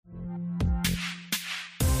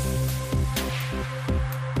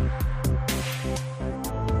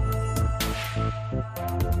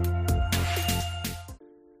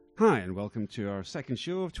Hi, and welcome to our second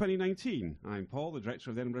show of 2019. I'm Paul, the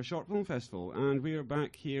director of the Edinburgh Short Film Festival, and we're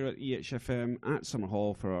back here at EHFM at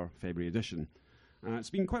Summerhall for our February edition.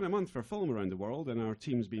 It's been quite a month for film around the world, and our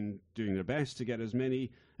team's been doing their best to get as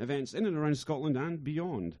many events in and around Scotland and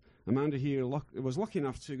beyond. Amanda here was lucky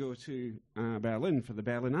enough to go to Berlin for the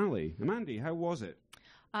Berlinale. Amanda, how was it?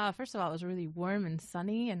 First of all, it was really warm and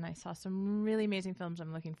sunny, and I saw some really amazing films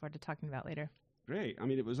I'm looking forward to talking about later. Great. I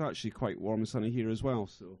mean, it was actually quite warm and sunny here as well,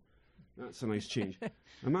 so that's a nice change.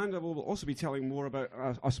 Amanda will also be telling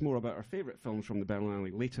us more about her favourite films from the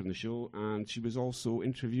Berlinale later in the show, and she was also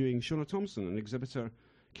interviewing Shona Thompson, an exhibitor,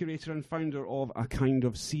 curator and founder of A Kind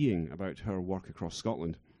of Seeing, about her work across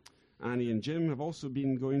Scotland. Annie and Jim have also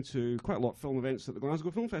been going to quite a lot of film events at the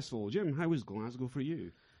Glasgow Film Festival. Jim, how was Glasgow for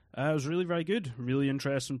you? It was really very good. Really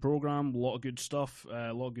interesting programme. A lot of good stuff.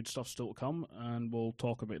 A lot of good stuff still to come, and we'll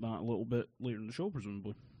talk about that a little bit later in the show,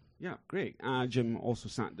 presumably. Yeah, great. Jim also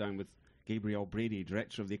sat down with Gabriel Brady,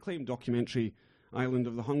 director of the acclaimed documentary Island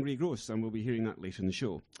of the Hungry Ghosts, and we'll be hearing that later in the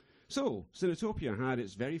show. So, Cinetopia had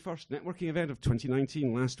its very first networking event of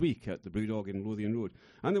 2019 last week at the Brewdog in Lothian Road,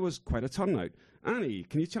 and there was quite a turnout. Annie,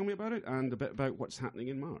 can you tell me about it and a bit about what's happening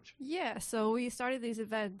in March? Yeah, so we started these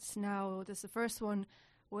events now. This is the first one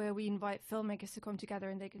where we invite filmmakers to come together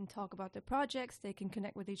and they can talk about their projects, they can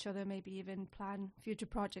connect with each other, maybe even plan future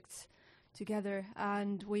projects together.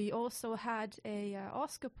 And we also had a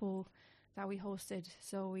Oscar poll that we hosted,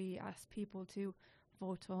 so we asked people to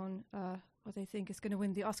vote on what they think is going to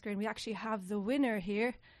win the Oscar, and we actually have the winner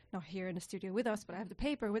here, not here in the studio with us, but I have the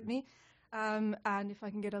paper with me, and if I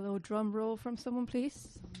can get a little drum roll from someone,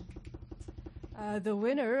 please. The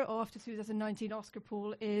winner of the 2019 Oscar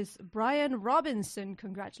poll is Brian Robinson.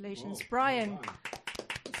 Congratulations, whoa, Brian. Wow.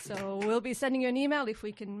 So we'll be sending you an email if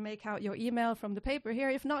we can make out your email from the paper here.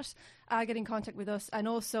 If not, get in contact with us. And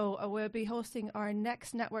also, we'll be hosting our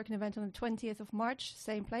next networking event on the 20th of March,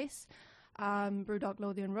 same place, Brewdog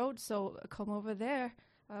Lothian Road. So come over there,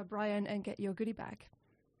 Brian, and get your goodie bag.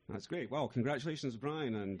 That's great. Well, congratulations,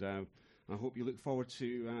 Brian, and I hope you look forward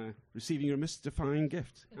to receiving your mystifying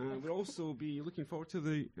gift. We'll also be looking forward to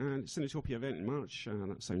the Cinetopia event in March.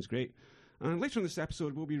 That sounds great. Later in this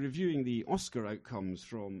episode, we'll be reviewing the Oscar outcomes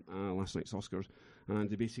from last night's Oscars and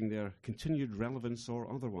debating their continued relevance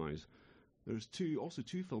or otherwise. There's also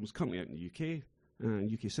two films currently out in the UK,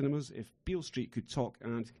 UK cinemas, If Beale Street Could Talk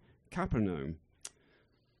and Capernaum.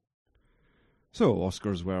 So,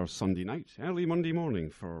 Oscars were Sunday night, early Monday morning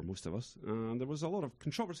for most of us, and there was a lot of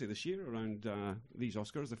controversy this year around these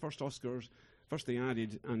Oscars. The first Oscars, first they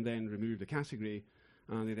added and then removed a category,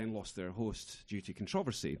 and they then lost their host due to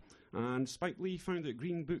controversy. And Spike Lee found that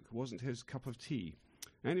Green Book wasn't his cup of tea.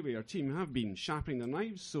 Anyway, our team have been sharpening their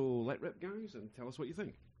knives, so let rip, guys, and tell us what you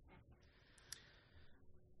think.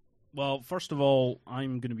 Well, first of all,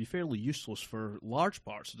 I'm going to be fairly useless for large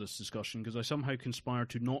parts of this discussion because I somehow conspired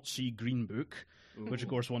to not see Green Book, which of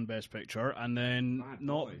course won Best Picture, and then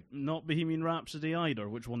not Bohemian Rhapsody either,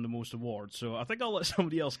 which won the most awards. So I think I'll let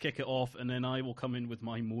somebody else kick it off, and then I will come in with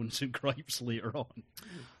my moans and gripes later on.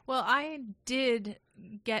 Well, I did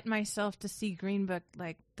get myself to see Green Book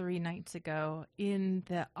like 3 nights ago in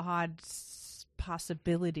the odd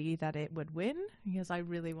possibility that it would win because I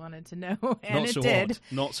really wanted to know, and it did.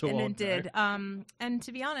 Not so and odd. It did. And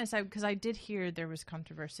to be honest, because I did hear there was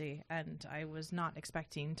controversy, and I was not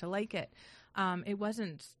expecting to like it. It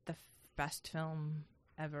wasn't the best film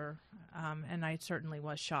ever, and I certainly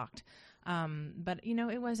was shocked. But you know,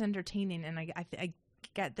 it was entertaining, and I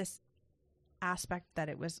get this aspect that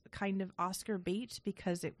it was kind of Oscar bait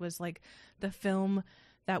because it was like the film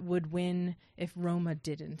that would win if Roma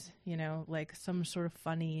didn't, you know, like some sort of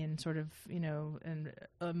funny and sort of, you know, and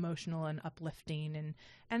emotional and uplifting,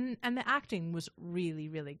 and the acting was really,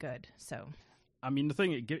 really good. So, I mean, the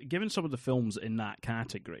thing, given some of the films in that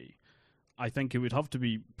category, I think it would have to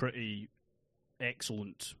be pretty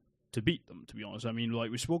excellent to beat them, to be honest. I mean,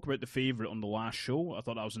 like, we spoke about The Favourite on the last show. I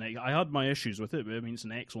thought that was I had my issues with it, but I mean, it's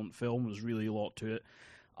an excellent film. There's really a lot to it.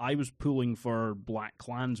 I was pulling for Black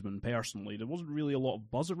Klansman, personally. There wasn't really a lot of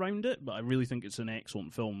buzz around it, but I really think it's an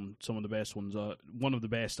excellent film. Some of the best ones, one of the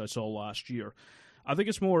best I saw last year. I think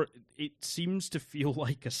it's more, it seems to feel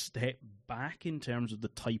like a step back in terms of the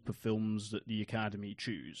type of films that the Academy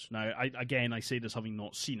choose. Now, I say this having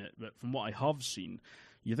not seen it, but from what I have seen,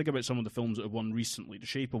 you think about some of the films that have won recently. The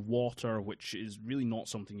Shape of Water, which is really not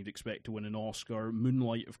something you'd expect to win an Oscar.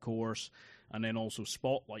 Moonlight, of course. And then also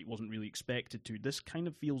Spotlight wasn't really expected to. This kind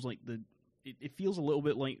of feels like it feels a little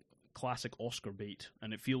bit like classic Oscar bait.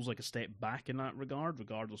 And it feels like a step back in that regard,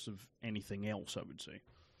 regardless of anything else, I would say.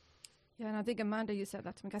 Yeah, and I think Amanda, you said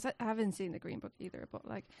that to me because I haven't seen the Green Book either. But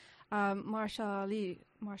like, Marshall Ali,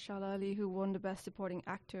 who won the Best Supporting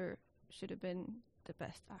Actor, should have been the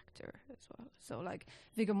Best Actor as well. So like,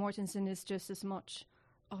 Viggo Mortensen is just as much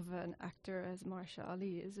of an actor as Marshall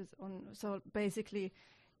Ali is. So basically,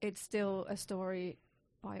 it's still a story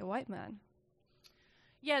by a white man.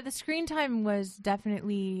 Yeah, the screen time was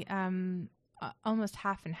definitely almost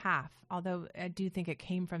half and half, although I do think it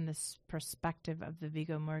came from this perspective of the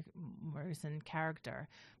Viggo Mortensen character.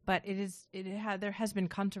 But there has been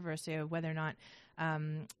controversy of whether or not,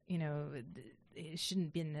 it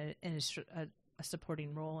shouldn't be in a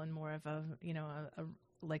supporting role and more of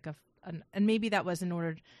and maybe that was in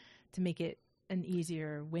order to make it an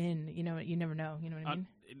easier win. You never know. You know what I mean?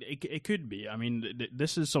 It could be. I mean,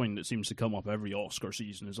 this is something that seems to come up every Oscar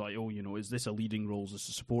season. Is like, is this a leading role? Is this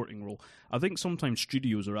a supporting role? I think sometimes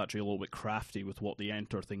studios are actually a little bit crafty with what they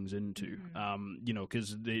enter things into. Mm-hmm.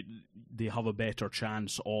 Because they have a better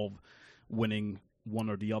chance of winning one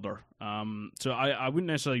or the other. So I wouldn't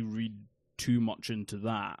necessarily read too much into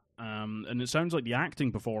that. And it sounds like the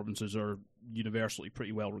acting performances are universally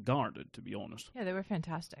pretty well regarded, to be honest. Yeah, they were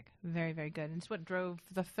fantastic. Very, very good. And it's what drove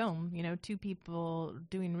the film, two people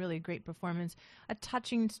doing really great performance. A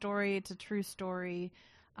touching story. It's a true story.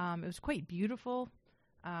 It was quite beautiful.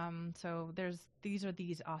 So these are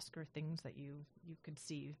these Oscar things that you could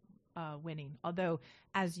see winning. Although,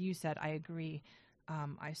 as you said, I agree.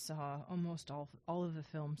 I saw almost all of the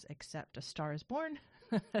films except A Star is Born.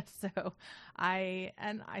 So I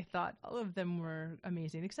thought all of them were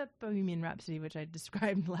amazing, except Bohemian Rhapsody, which I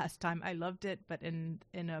described last time. I loved it, but in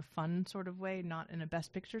a fun sort of way, not in a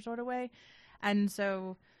Best Picture sort of way. And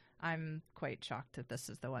so I'm quite shocked that this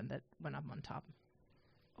is the one that went up on top.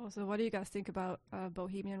 Also, what do you guys think about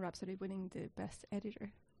Bohemian Rhapsody winning the Best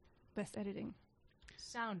Editing?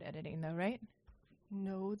 Sound editing, though, right?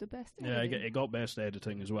 No, the Best Editing. Yeah, it got Best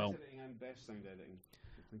Editing as well. Best editing and Best Sound Editing.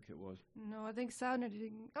 I think it was. No, I think sound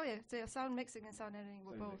editing. Oh yeah, so sound mixing and sound editing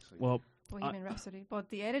were both. Well, Bohemian Rhapsody, but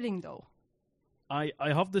the editing though. I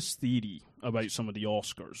have this theory about some of the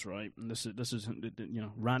Oscars, right? And this is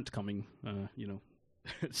rant coming,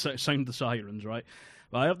 sound the sirens, right?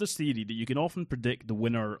 But I have this theory that you can often predict the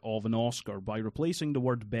winner of an Oscar by replacing the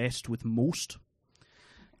word best with most.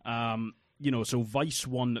 So Vice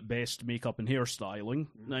won Best Makeup and Hairstyling.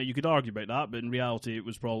 Now, you could argue about that, but in reality, it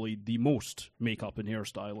was probably the most makeup and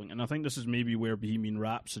hairstyling. And I think this is maybe where Bohemian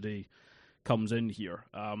Rhapsody comes in here.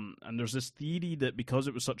 And there's this theory that because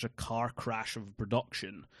it was such a car crash of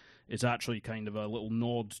production, it's actually kind of a little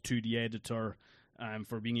nod to the editor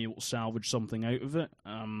for being able to salvage something out of it,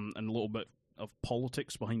 and a little bit of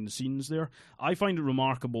politics behind the scenes there. I find it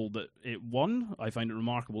remarkable that it won. I find it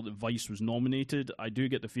remarkable that Vice was nominated. I do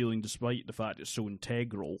get the feeling, despite the fact it's so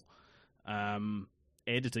integral,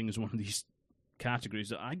 editing is one of these categories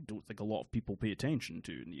that I don't think a lot of people pay attention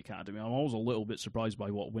to in the Academy. I'm always a little bit surprised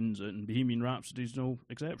by what wins it, and Bohemian Rhapsody is no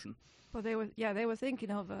exception. But they were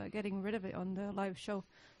thinking of getting rid of it on the live show,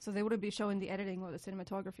 so they wouldn't be showing the editing or the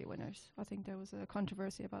cinematography winners. I think there was a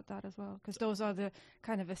controversy about that as well, because those are the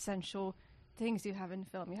kind of essential things you have in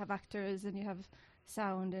film. You have actors and you have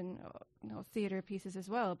sound and theater pieces as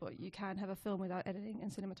well, but you can't have a film without editing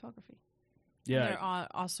and cinematography. Yeah, and they're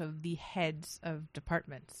also the heads of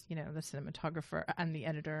departments. The cinematographer and the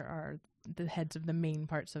editor are the heads of the main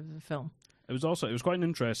parts of the film. It was quite an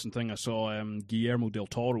interesting thing I saw Guillermo del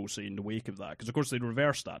Toro say in the wake of that, because of course they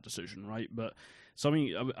reversed that decision, right? But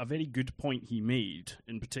a very good point he made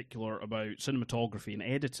in particular about cinematography and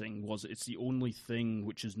editing was it's the only thing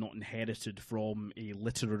which is not inherited from a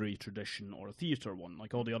literary tradition or a theatre one.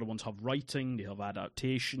 Like all the other ones have writing, they have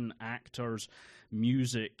adaptation, actors,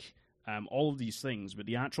 music, all of these things, but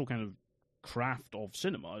the actual kind of craft of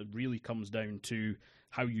cinema really comes down to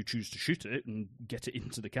how you choose to shoot it and get it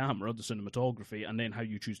into the camera, the cinematography, and then how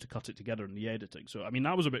you choose to cut it together in the editing. So, I mean,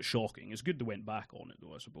 that was a bit shocking. It's good they went back on it,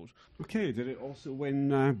 though, I suppose. Okay, did it also win,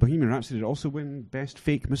 Bohemian Rhapsody, did it also win Best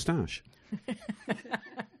Fake Moustache?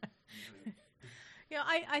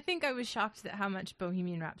 I think I was shocked at how much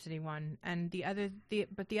Bohemian Rhapsody won. And the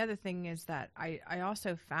other thing is that I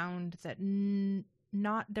also found that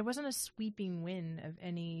there wasn't a sweeping win of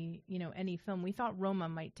any film. We thought Roma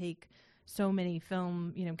might take so many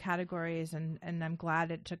film, categories, and I'm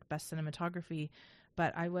glad it took Best Cinematography,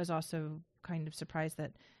 but I was also kind of surprised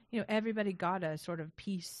that, everybody got a sort of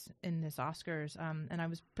piece in this Oscars, and I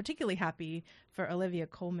was particularly happy for Olivia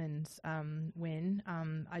Colman's win.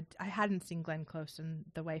 I hadn't seen Glenn Close and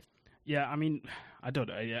The Wife. Yeah, I mean, I don't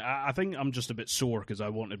know. I think I'm just a bit sore because I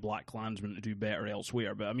wanted BlacKkKlansman to do better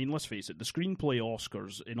elsewhere, but I mean, let's face it, the screenplay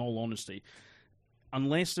Oscars, in all honesty,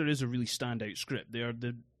 unless there is a really standout script,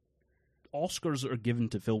 Oscars that are given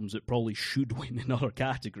to films that probably should win in other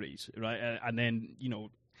categories, right? And then,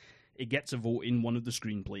 it gets a vote in one of the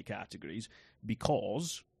screenplay categories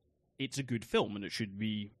because it's a good film and it should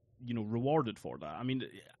be, rewarded for that. I mean,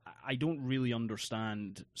 I don't really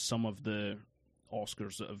understand some of the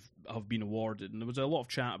Oscars that have been awarded, and there was a lot of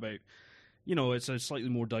chat about, it's a slightly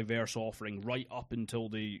more diverse offering right up until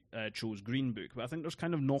they chose Green Book. But I think there's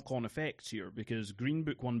kind of knock-on effects here because Green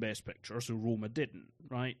Book won Best Picture, so Roma didn't,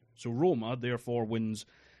 right? So Roma, therefore, wins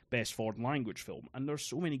Best Foreign Language Film. And there's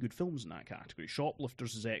so many good films in that category.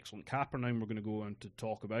 Shoplifters is excellent. Capernaum we're going to go on to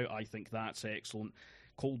talk about. I think that's excellent.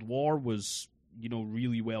 Cold War was,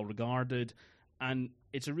 really well regarded. And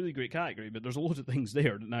it's a really great category, but there's a lot of things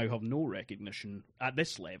there that now have no recognition at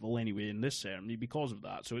this level, anyway, in this ceremony because of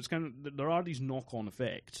that. So it's there are these knock-on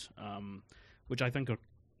effects, which I think are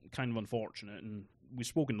kind of unfortunate. And we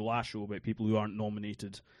spoke in the last show about people who aren't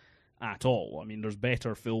nominated at all. I mean, there's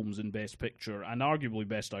better films in Best Picture and arguably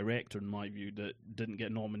Best Director, in my view, that didn't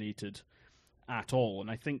get nominated at all. And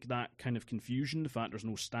I think that kind of confusion, the fact there's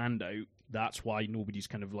no standout, that's why nobody's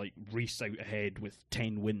kind of like raced out ahead with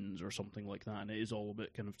 10 wins or something like that. And it is all a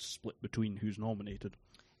bit kind of split between who's nominated.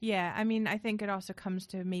 Yeah, I mean, I think it also comes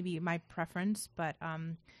to maybe my preference, but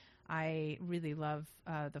I really love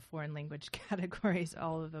the foreign language categories,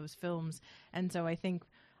 all of those films. And so I think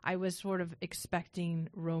I was sort of expecting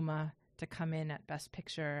Roma to come in at Best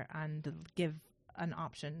Picture and give an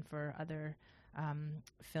option for other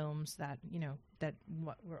films that, that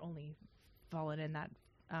were only fallen in that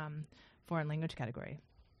foreign language category.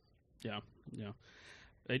 Yeah.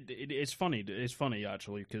 It's funny. It's funny,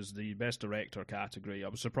 actually, because the Best Director category, I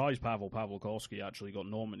was surprised Pavel Pawlikowski actually got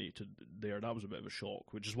nominated there. That was a bit of a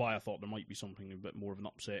shock, which is why I thought there might be something a bit more of an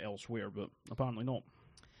upset elsewhere, but apparently not.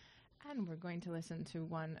 And we're going to listen to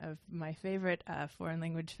one of my favorite foreign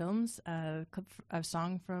language films, a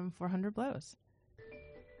song from 400 Blows.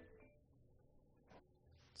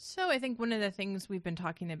 So I think one of the things we've been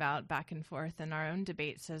talking about back and forth in our own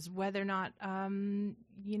debates is whether or not,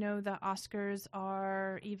 the Oscars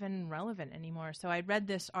are even relevant anymore. So I read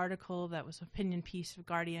this article that was an opinion piece of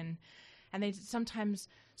Guardian, and sometimes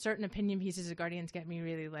certain opinion pieces of Guardians get me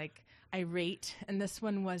really irate. And this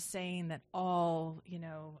one was saying that all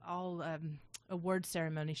award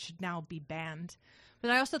ceremonies should now be banned. But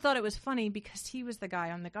I also thought it was funny because he was the guy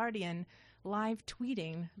on The Guardian live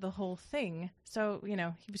tweeting the whole thing. So,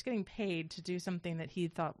 he was getting paid to do something that he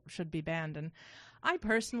thought should be banned. And I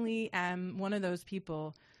personally am one of those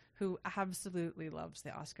people who absolutely loves the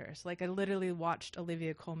Oscars. I literally watched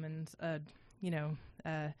Olivia Colman's,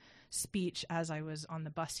 speech as I was on the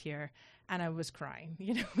bus here, and I was crying,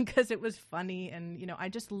 because it was funny. And, I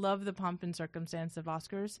just love the pomp and circumstance of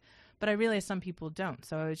Oscars, but I realize some people don't.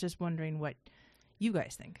 So I was just wondering what you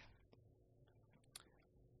guys think.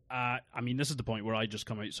 I mean, this is the point where I just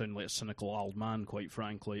come out sounding like a cynical old man, quite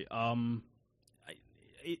frankly.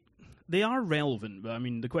 They are relevant, but I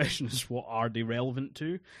mean, the question is, what are they relevant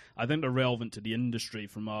to? I think they're relevant to the industry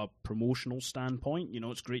from a promotional standpoint.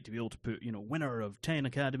 It's great to be able to put, winner of 10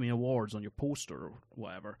 Academy Awards on your poster or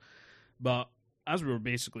whatever. But as we were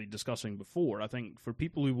basically discussing before, I think for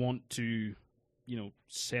people who want to,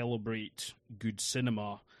 celebrate good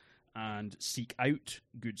cinema and seek out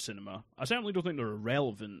good cinema, I certainly don't think they're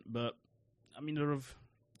irrelevant, but I mean, they're of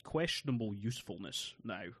questionable usefulness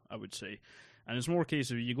now, I would say. And it's more a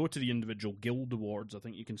case of, you go to the individual guild awards, I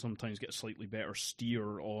think you can sometimes get a slightly better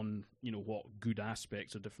steer on, what good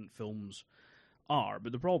aspects of different films are.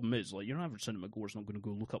 But the problem is, your average cinema goer's not going to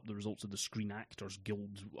go look up the results of the Screen Actors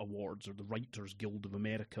Guild Awards or the Writers Guild of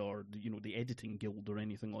America or, the Editing Guild or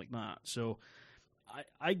anything like that. So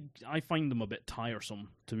I find them a bit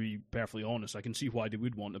tiresome, to be perfectly honest. I can see why they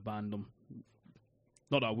would want to ban them.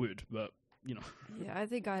 Not that I would, but, Yeah, I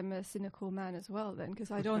think I'm a cynical man as well then, because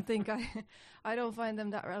I don't think I don't find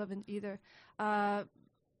them that relevant either.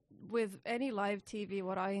 With any live TV,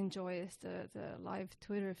 what I enjoy is the live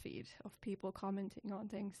Twitter feed of people commenting on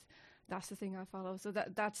things. That's the thing I follow. So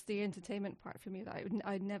that's the entertainment part for me. That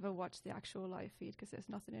I'd never watch the actual live feed because there's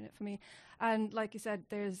nothing in it for me. And like you said,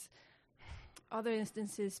 there's other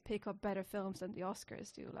instances pick up better films than the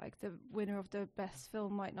Oscars do. Like the winner of the best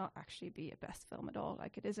film might not actually be a best film at all.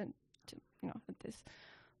 Like it isn't, at this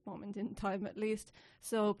moment in time at least.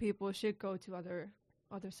 So people should go to other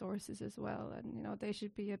sources as well, and they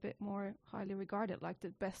should be a bit more highly regarded. Like the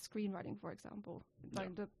best screenwriting, for example,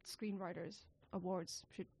 like the Screenwriters Awards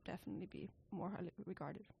should definitely be more highly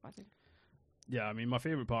regarded, I think. Yeah, I mean, my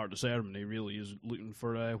favourite part of the ceremony really is looking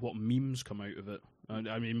for what memes come out of it.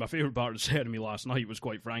 I mean, my favourite part of the ceremony last night was,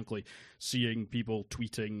 quite frankly, seeing people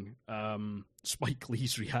tweeting Spike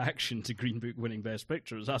Lee's reaction to Green Book winning Best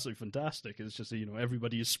Picture. It's absolutely fantastic. It's just,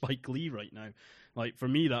 everybody is Spike Lee right now. Like, for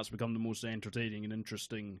me, that's become the most entertaining and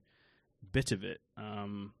interesting bit of it.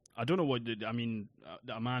 I don't know what... I mean,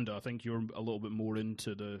 Amanda, I think you're a little bit more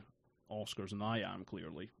into the Oscars than I am,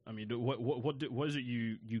 clearly. I mean, what is it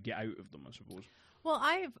you get out of them, I suppose? Well,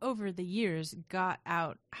 I've over the years got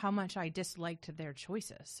out how much I disliked their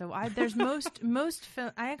choices. So there's most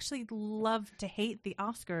I actually love to hate the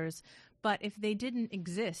Oscars, but if they didn't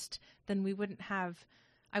exist, then I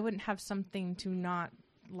wouldn't have something to not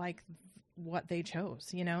like what they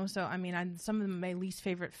chose, So I mean, some of my least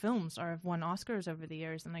favorite films have won Oscars over the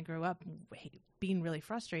years, and I grew up being really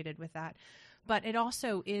frustrated with that. But it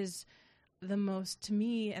also is the most, to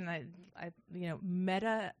me, and I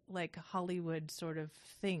meta, like, Hollywood sort of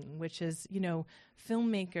thing, which is,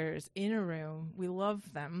 filmmakers in a room, we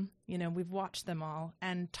love them, we've watched them all,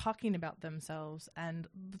 and talking about themselves and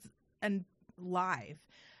live.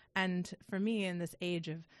 And for me, in this age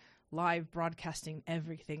of live broadcasting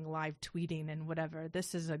everything, live tweeting and whatever,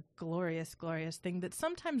 this is a glorious, glorious thing that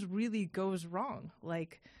sometimes really goes wrong.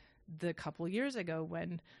 Like the couple years ago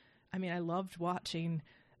when, I loved watching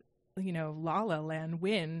La La Land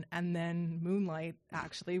win and then Moonlight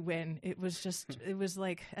actually win. It was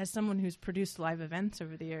like, as someone who's produced live events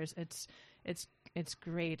over the years, it's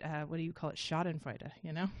great. What do you call it? Schadenfreude,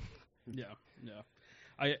 Yeah.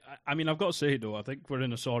 I mean, I've got to say, though, I think we're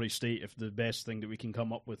in a sorry state if the best thing that we can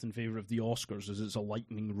come up with in favour of the Oscars is it's a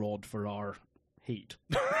lightning rod for our hate.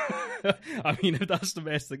 I mean, if that's the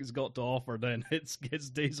best thing it's got to offer, then its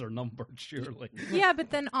days are numbered, surely. Yeah,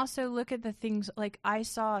 but then also look at the things, like, I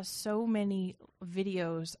saw so many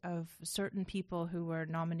videos of certain people who were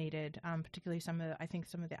nominated, particularly some of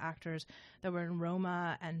the actors that were in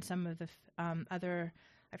Roma, and some of the other,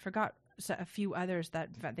 I forgot a few others that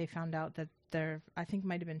they found out that I think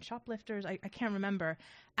might have been shoplifters. I can't remember.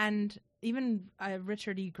 And even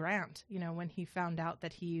Richard E. Grant, when he found out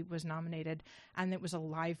that he was nominated, and it was a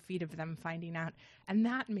live feed of them finding out, and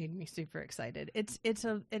that made me super excited. It's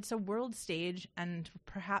a world stage, and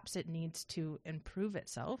perhaps it needs to improve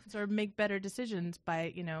itself or make better decisions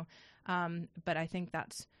by but I think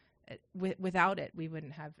that's without it we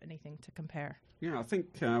wouldn't have anything to compare. Yeah, I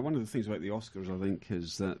think one of the things about the Oscars, I think,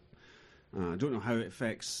 is that I don't know how it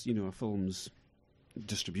affects, a film's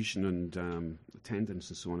distribution and attendance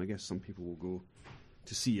and so on. I guess some people will go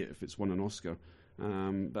to see it if it's won an Oscar.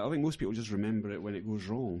 But I think most people just remember it when it goes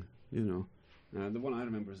wrong, The one I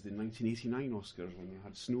remember is the 1989 Oscars when they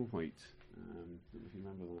had Snow White. I don't know if you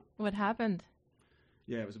remember that. What happened?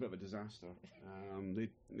 Yeah, it was a bit of a disaster.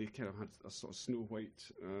 They kind of had a sort of Snow White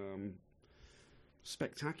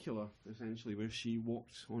spectacular, essentially, where she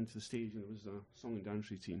walked onto the stage and it was a song and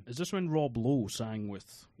dance routine. Is this when Rob Lowe sang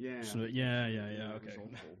with? Yeah. Yeah. Okay. It was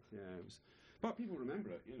awful. Yeah, it was. But people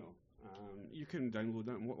remember it, You can download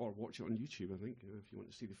that or watch it on YouTube, I think, if you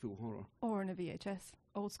want to see the full horror. Or on a VHS.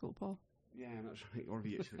 Old school, Paul. Yeah, that's right. Or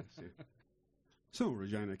VHS, yeah. So,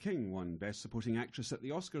 Regina King won Best Supporting Actress at the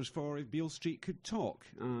Oscars for If Beale Street Could Talk,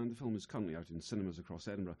 and the film is currently out in cinemas across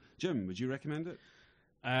Edinburgh. Jim, would you recommend it?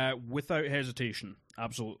 Without hesitation,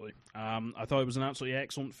 absolutely. I thought it was an absolutely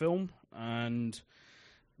excellent film, and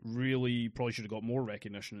really probably should have got more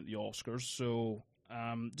recognition at the Oscars. So,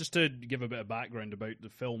 just to give a bit of background about the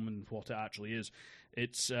film and what it actually is,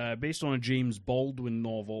 it's based on a James Baldwin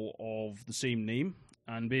novel of the same name,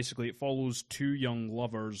 and basically it follows two young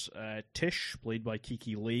lovers, Tish, played by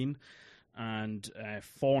Kiki Lane, and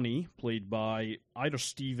Fawny, played by either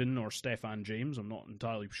Stephen or Stefan James. I'm not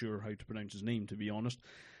entirely sure how to pronounce his name, to be honest.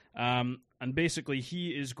 And basically, he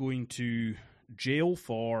is going to jail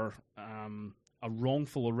for a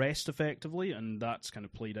wrongful arrest, effectively, and that's kind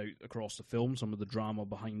of played out across the film, some of the drama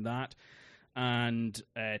behind that. And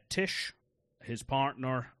Tish, his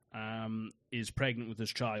partner, is pregnant with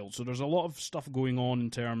his child. So there's a lot of stuff going on in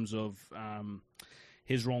terms of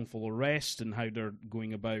his wrongful arrest and how they're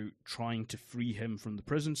going about trying to free him from the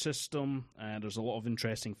prison system. There's a lot of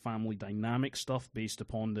interesting family dynamic stuff based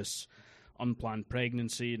upon this unplanned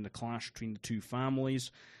pregnancy and the clash between the two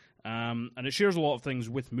families. And it shares a lot of things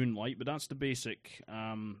with Moonlight, but that's the basic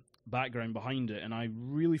background behind it, and I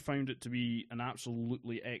really found it to be an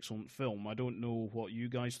absolutely excellent film. I don't know what you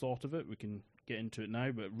guys thought of it. We can get into it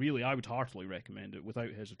now, but really I would heartily recommend it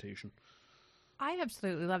without hesitation. I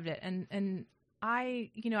absolutely loved it, and I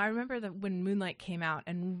remember that when Moonlight came out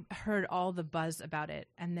and heard all the buzz about it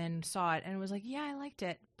and then saw it and was like, yeah, I liked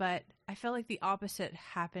it. But I felt like the opposite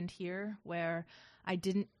happened here, where I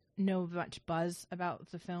didn't know much buzz about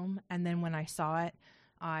the film. And then when I saw it,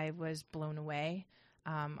 I was blown away.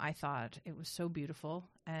 I thought it was so beautiful,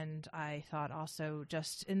 and I thought also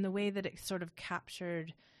just in the way that it sort of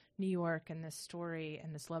captured New York and this story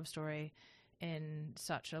and this love story in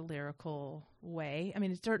such a lyrical way. I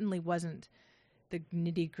mean, it certainly wasn't the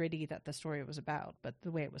nitty-gritty that the story was about, but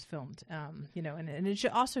the way it was filmed, you know, and it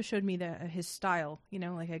also showed me his style, you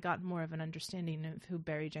know, like I got more of an understanding of who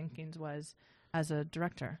Barry Jenkins was as a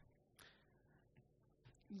director.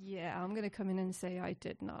 Yeah, I'm going to come in and say I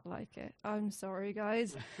did not like it. I'm sorry,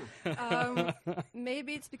 guys.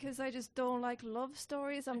 Maybe it's because I just don't like love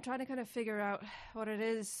stories. I'm trying to kind of figure out what it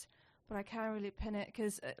is, but I can't really pin it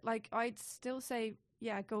because, like, I'd still say,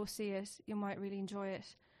 yeah, go see it. You might really enjoy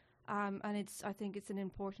it. And I think it's an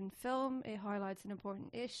important film. It highlights an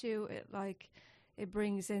important issue. It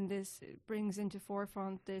brings into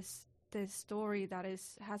forefront this story that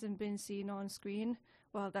hasn't been seen on screen.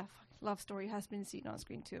 Well, that love story has been seen on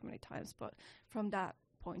screen too many times, but from that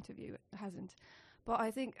point of view, it hasn't. But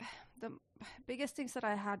I think the biggest things that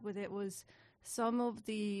I had with it was some of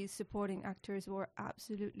the supporting actors were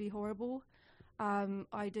absolutely horrible.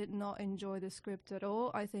 I did not enjoy the script at all.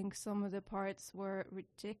 I think some of the parts were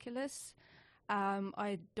ridiculous.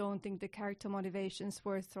 I don't think the character motivations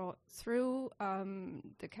were thought through.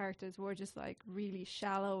 The characters were just like really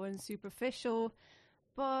shallow and superficial.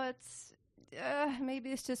 But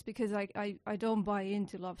maybe it's just because I don't buy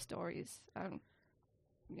into love stories.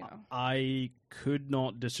 You know. I could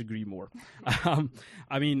not disagree more.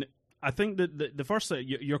 I mean, I think that the first thing,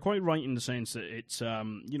 you're quite right in the sense that it's,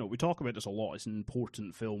 you know, we talk about this a lot. It's an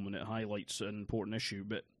important film and it highlights an important issue.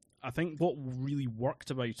 But I think what really worked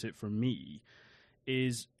about it for me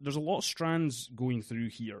is there's a lot of strands going through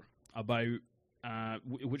here about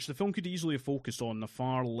which the film could easily have focused on in a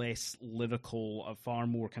far less lyrical, a far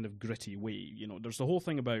more kind of gritty way. You know, there's the whole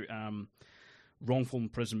thing about wrongful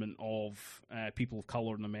imprisonment of people of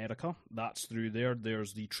colour in America. That's through there.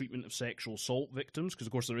 There's the treatment of sexual assault victims, because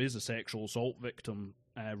of course there is a sexual assault victim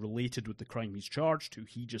related with the crime he's charged to.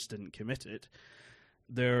 He just didn't commit it.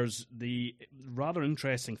 There's the rather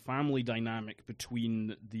interesting family dynamic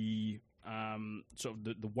between the sort of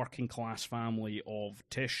the working class family of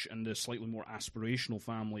Tish and the slightly more aspirational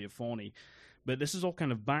family of Fonny. But this is all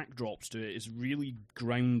kind of backdrops to it. It's really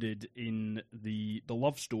grounded in the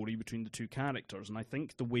love story between the two characters. And I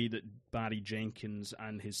think the way that Barry Jenkins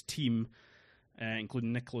and his team,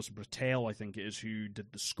 including Nicholas Britell, I think it is, who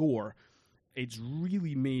did the score, it's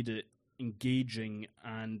really made it engaging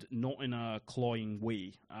and not in a cloying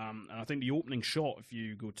way. And I think the opening shot, if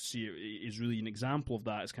you go to see it, is really an example of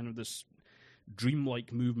that. It's kind of this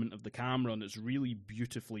dreamlike movement of the camera, and it's really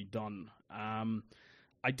beautifully done.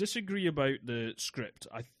 I disagree about the script.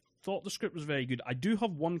 I thought the script was very good. I do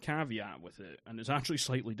have one caveat with it, and it's actually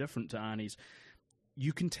slightly different to Annie's.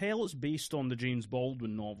 You can tell it's based on the James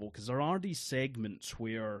Baldwin novel, because there are these segments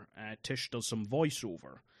where Tish does some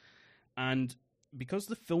voiceover. And because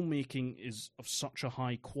the filmmaking is of such a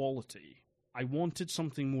high quality, I wanted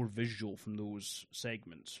something more visual from those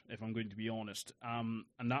segments, if I'm going to be honest. And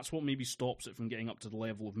that's what maybe stops it from getting up to the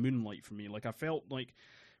level of Moonlight for me. Like, I felt like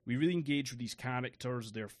we really engage with these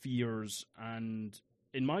characters, their fears, and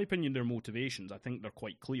in my opinion, their motivations. I think they're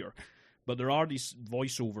quite clear. But there are these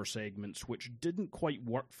voiceover segments which didn't quite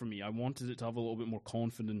work for me. I wanted it to have a little bit more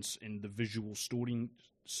confidence in the visual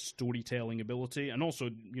storytelling ability, and also,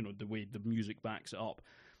 you know, the way the music backs it up,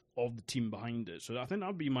 of the team behind it. So I think that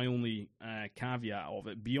would be my only caveat of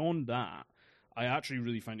it. Beyond that, I actually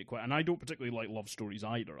really find it quite... And I don't particularly like love stories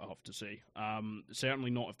either, I have to say.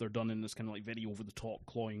 Certainly not if they're done in this kind of like very over-the-top,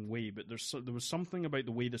 cloying way, but there was something about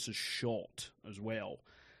the way this is shot as well.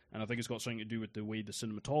 And I think it's got something to do with the way the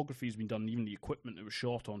cinematography has been done, even the equipment it was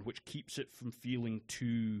shot on, which keeps it from feeling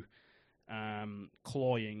too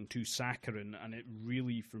cloying, too saccharine, and it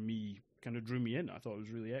really, for me, kind of drew me in. I thought it was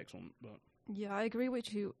really excellent. But yeah, I agree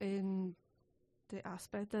with you in the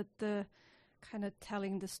aspect that the kind of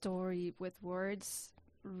telling the story with words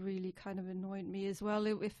really kind of annoyed me as well.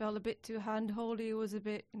 It felt a bit too hand-holdy. It was a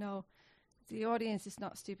bit, you know, the audience is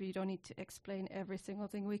not stupid. You don't need to explain every single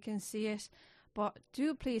thing. We can see it. But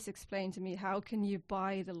do please explain to me, how can you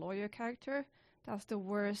buy the lawyer character? That's the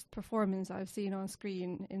worst performance I've seen on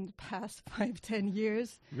screen in the past 5-10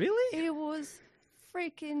 years. really? It was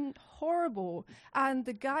freaking horrible. And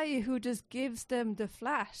the guy who just gives them the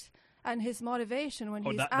flat, and his motivation when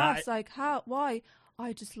he's asked, like, how, why?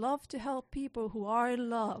 I just love to help people who are in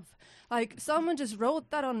love. Like, someone just wrote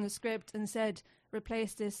that on the script and said,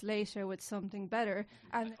 replace this later with something better.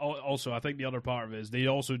 And also, I think the other part of it is they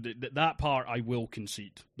also did, that part I will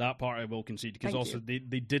concede. That part I will concede, because also they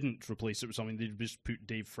didn't replace it with something. They just put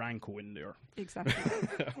Dave Franco in there. Exactly.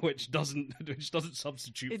 which doesn't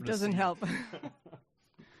substitute. It for the doesn't scene. help.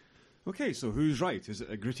 Okay, so who's right? Is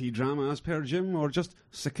it a gritty drama as per Jim, or just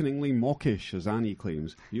sickeningly mawkish as Annie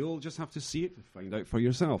claims? You'll just have to see it to find out for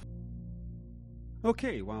yourself.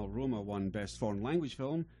 Okay, while Roma won Best Foreign Language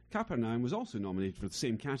Film, Capernaum was also nominated for the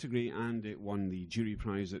same category, and it won the jury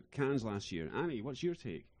prize at Cannes last year. Annie, what's your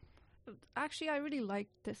take? Actually, I really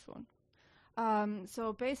liked this one.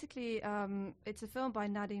 So basically, it's a film by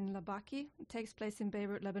Nadine Labaki. It takes place in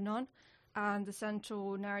Beirut, Lebanon, and the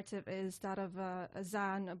central narrative is that of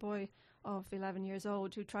Zan, a boy of 11 years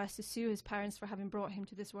old, who tries to sue his parents for having brought him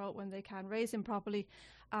to this world when they can't raise him properly.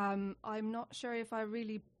 I'm not sure if I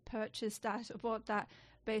really purchased that or bought that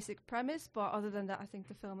basic premise, but other than that, I think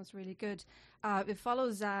the film is really good. It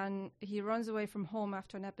follows Zan. He runs away from home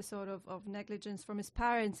after an episode of negligence from his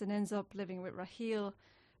parents and ends up living with Rahil,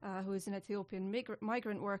 who is an Ethiopian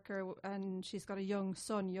migrant worker, and she's got a young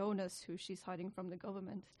son, Jonas, who she's hiding from the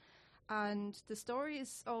government. And the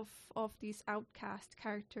stories of these outcast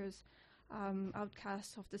characters,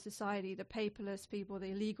 outcasts of the society, the paperless people,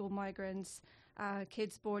 the illegal migrants,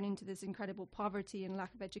 kids born into this incredible poverty and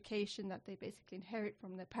lack of education that they basically inherit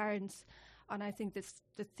from their parents. And I think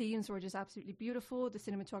the themes were just absolutely beautiful. The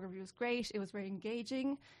cinematography was great. It was very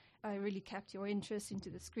engaging. It really kept your interest into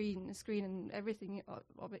the screen. The screen and everything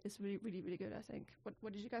of it is really, really, really good, I think.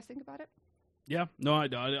 What did you guys think about it? Yeah, no,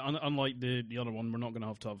 unlike the other one, we're not going to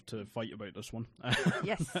have to fight about this one.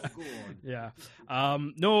 Yes. Go on. Yeah.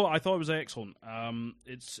 No, I thought it was excellent.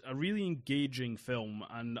 It's a really engaging film,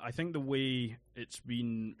 and I think the way it's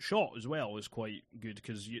been shot as well is quite good,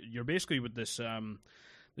 because you're basically with this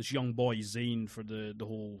this young boy, Zane, for the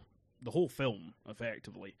whole film,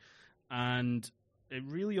 effectively. And it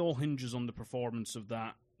really all hinges on the performance of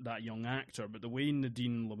that young actor, but the way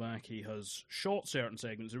Nadine Labaki has shot certain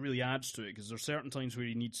segments, it really adds to it, because there are certain times where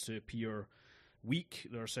he needs to appear weak,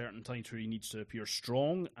 there are certain times where he needs to appear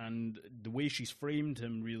strong, and the way she's framed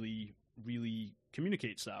him really, really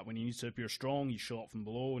communicates that. When he needs to appear strong, he's shot from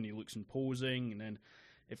below and he looks imposing, and then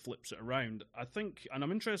it flips it around. I think, and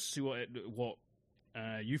I'm interested to see what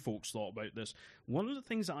you folks thought about this. One of the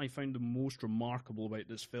things that I found the most remarkable about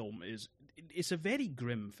this film is it's a very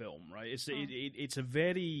grim film, right? It's a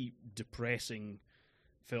very depressing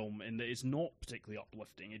film in that it's not particularly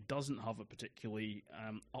uplifting. It doesn't have a particularly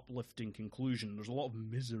uplifting conclusion. There's a lot of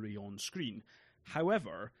misery on screen.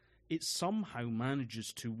 However, it somehow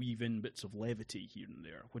manages to weave in bits of levity here and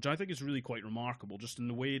there, which I think is really quite remarkable, just in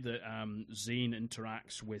the way that Zane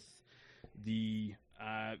interacts with the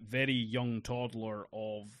very young toddler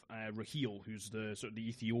of Rahil, who's the sort of the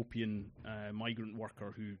Ethiopian migrant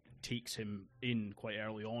worker who takes him in quite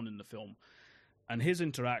early on in the film. And his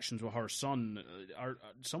interactions with her son are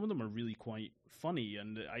some of them are really quite funny,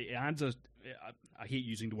 and it adds I hate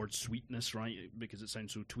using the word sweetness, right, because it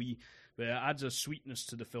sounds so twee, but it adds a sweetness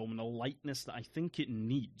to the film and a lightness that I think it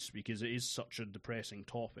needs, because it is such a depressing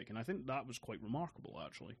topic, and I think that was quite remarkable,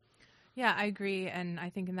 actually. Yeah, I agree, and I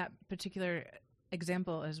think in that particular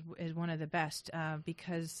example is one of the best,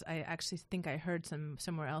 because I actually think I heard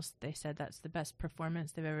somewhere else they said that's the best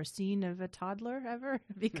performance they've ever seen of a toddler ever,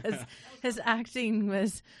 because his acting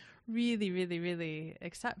was really, really, really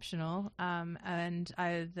exceptional, and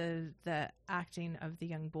the acting of the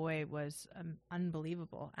young boy was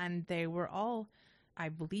unbelievable, and they were all, I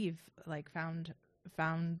believe, like found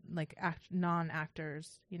like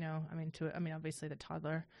non-actors, you know. I mean, obviously the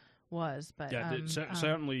toddler was, but yeah,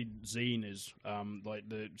 certainly Zane is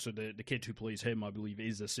the kid who plays him, I believe,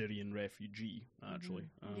 is a Syrian refugee, actually.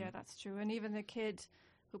 Yeah, that's true. And even the kid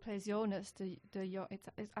who plays Jonas,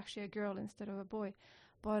 it's actually a girl instead of a boy,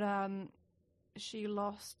 but she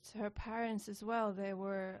lost her parents as well. They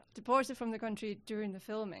were deported from the country during the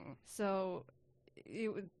filming, so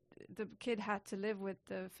the kid had to live with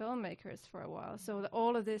the filmmakers for a while. So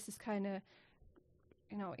all of this is kind of,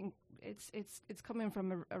 you know, it's coming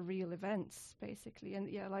from a real events, basically. And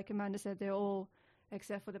yeah, like Amanda said, they're all,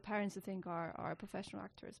 except for the parents, I think, are professional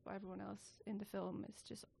actors, but everyone else in the film is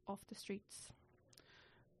just off the streets.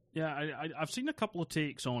 Yeah, I've seen a couple of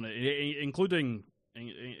takes on it, including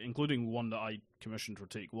one that I commissioned for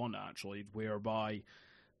Take One, actually, whereby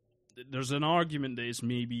there's an argument that it's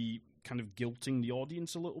maybe kind of guilting the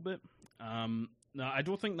audience a little bit. Now, I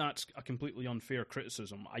don't think that's a completely unfair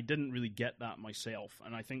criticism. I didn't really get that myself,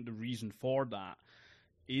 and I think the reason for that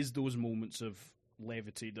is those moments of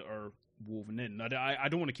levity that are woven in. I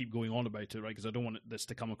don't want to keep going on about it, right, because I don't want this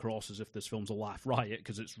to come across as if this film's a laugh riot,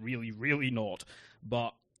 because it's really, really not.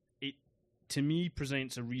 But it, to me,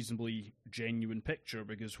 presents a reasonably genuine picture,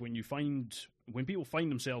 because when people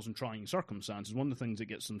find themselves in trying circumstances, one of the things that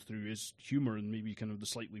gets them through is humour and maybe kind of the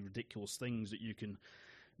slightly ridiculous things that you can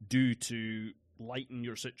do to lighten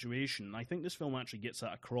your situation. I think this film actually gets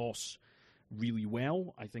that across really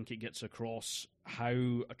well. I think it gets across how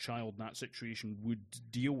a child in that situation would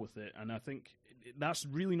deal with it, and I think that's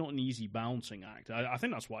really not an easy balancing act. I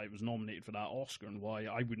think that's why it was nominated for that Oscar, and why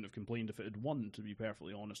I wouldn't have complained if it had won, to be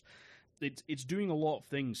perfectly honest. It's doing a lot of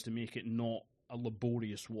things to make it not a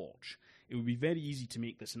laborious watch. It would be very easy to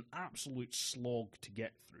make this an absolute slog to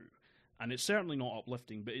get through. And it's certainly not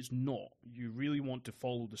uplifting, but it's not. You really want to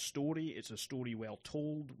follow the story. It's a story well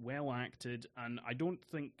told, well acted, and I don't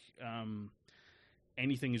think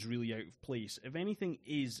anything is really out of place. If anything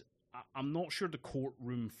is, I'm not sure the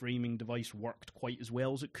courtroom framing device worked quite as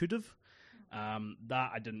well as it could have.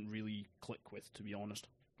 That I didn't really click with, to be honest.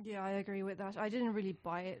 Yeah, I agree with that. I didn't really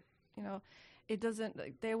buy it. You know, it doesn't.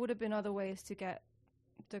 Like, there would have been other ways to get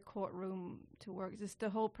the courtroom to work. It's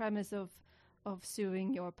the whole premise of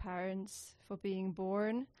suing your parents for being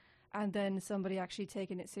born, and then somebody actually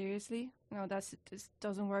taking it seriously. No, just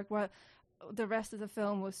doesn't work. Well, the rest of the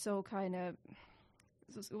film was so kind of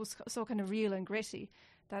real and gritty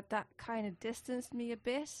that kind of distanced me a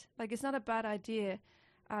bit. Like, it's not a bad idea,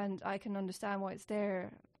 and I can understand why it's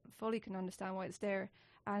there. Fully can understand why it's there,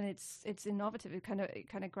 and it's innovative. It kind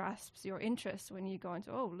of grasps your interest when you go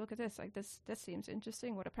into, oh, look at this. Like, this seems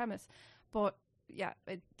interesting. What a premise. But yeah,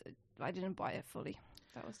 I didn't buy it fully.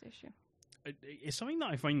 That was the issue. It's something that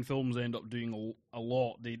I find films end up doing a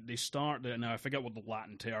lot. They start, now I forget what the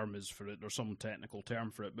Latin term is for it, there's some technical term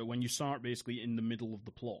for it, but when you start basically in the middle of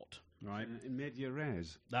the plot, right? In media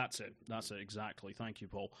res. That's it, exactly. Thank you,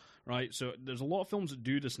 Paul. Right, so there's a lot of films that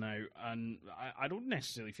do this now, and I don't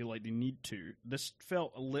necessarily feel like they need to. This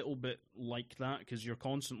felt a little bit like that, because you're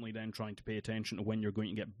constantly then trying to pay attention to when you're going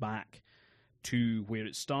to get back to where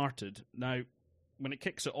it started. Now, when it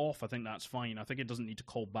kicks it off, I think that's fine. I think it doesn't need to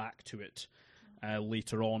call back to it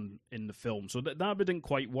later on in the film. So that bit didn't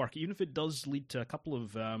quite work, even if it does lead to a couple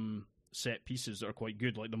of set pieces that are quite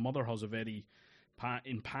good. Like the mother has a very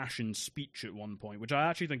impassioned speech at one point, which I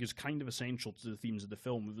actually think is kind of essential to the themes of the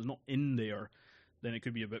film. If it's not in there, then it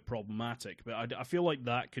could be a bit problematic. But I feel like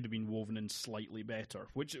that could have been woven in slightly better,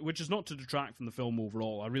 which is not to detract from the film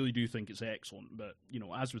overall. I really do think it's excellent. But, you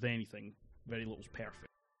know, as with anything, very little's perfect.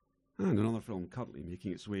 And another film currently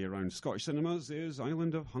making its way around Scottish cinemas is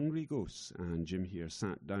Island of Hungry Ghosts. And Jim here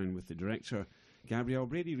sat down with the director, Gabrielle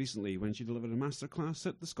Brady, recently when she delivered a masterclass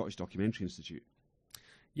at the Scottish Documentary Institute.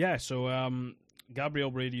 Yeah, so Gabrielle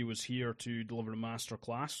Brady was here to deliver a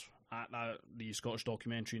masterclass at the Scottish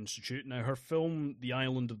Documentary Institute. Now, her film, The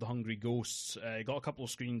Island of the Hungry Ghosts, got a couple of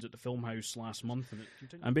screens at the Filmhouse last month.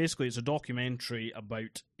 And basically, it's a documentary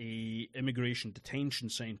about a immigration detention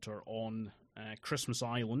centre on Christmas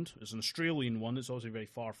Island. It's an Australian one. It's obviously very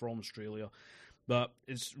far from Australia. But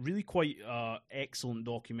it's really quite an excellent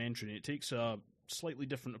documentary. It takes a slightly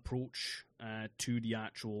different approach to the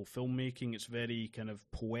actual filmmaking. It's very kind of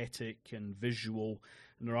poetic and visual,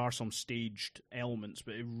 and there are some staged elements,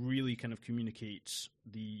 but it really kind of communicates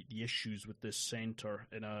the issues with this centre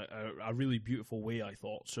in a really beautiful way, I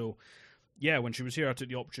thought. So, yeah, when she was here, I took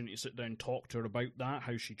the opportunity to sit down and talk to her about that,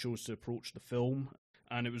 how she chose to approach the film,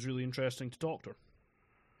 and it was really interesting to talk to her.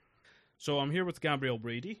 So I'm here with Gabrielle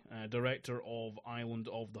Brady, director of Island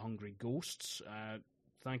of the Hungry Ghosts.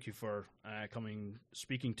 Thank you for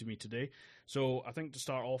speaking to me today. So I think to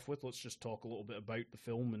start off with, let's just talk a little bit about the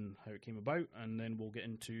film and how it came about, and then we'll get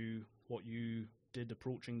into what you did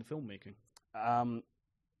approaching the filmmaking.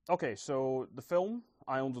 Okay, so the film,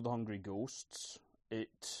 Island of the Hungry Ghosts,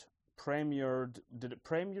 it premiered... Did it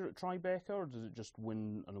premiere at Tribeca, or did it just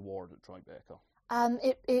win an award at Tribeca?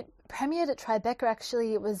 It premiered at Tribeca,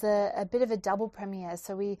 actually. It was a bit of a double premiere.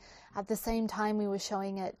 So we, at the same time, we were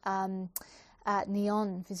showing it at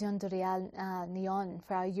Neon, Vision de Real Neon,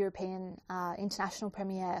 for our European international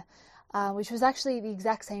premiere, which was actually the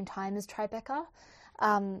exact same time as Tribeca.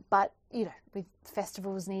 But, you know, with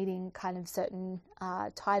festivals needing kind of certain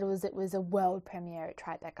titles, it was a world premiere at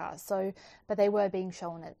Tribeca. So, but they were being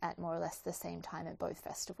shown at more or less the same time at both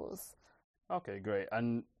festivals. Okay, great.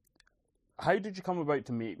 And how did you come about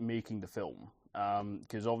to making the film?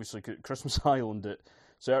 Because obviously Christmas Island, it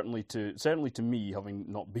certainly to me, having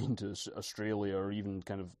not been to Australia or even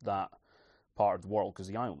kind of that part of the world, because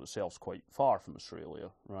the island itself is quite far from Australia,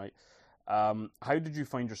 right? How did you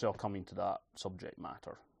find yourself coming to that subject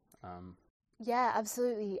matter? Yeah,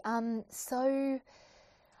 absolutely. So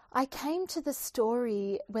I came to the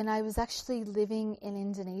story when I was actually living in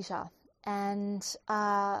Indonesia. And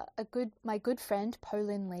my good friend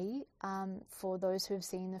Polin Lee, for those who have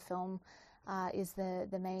seen the film, is the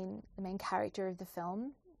main character of the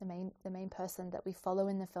film, the main person that we follow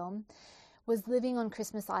in the film, was living on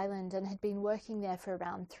Christmas Island and had been working there for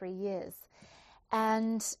around 3 years.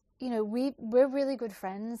 And, we're really good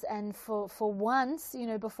friends. And for once,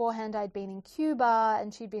 beforehand I'd been in Cuba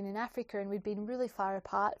and she'd been in Africa, and we'd been really far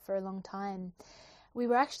apart for a long time. We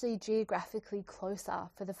were actually geographically closer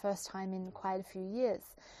for the first time in quite a few years.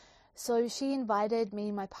 So she invited me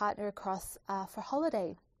and my partner across for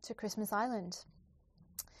holiday to Christmas Island.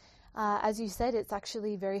 As you said, it's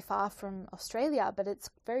actually very far from Australia, but it's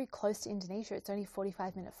very close to Indonesia. It's only a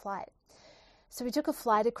 45-minute flight. So we took a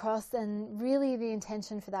flight across, and really the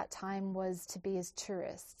intention for that time was to be as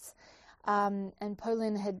tourists. And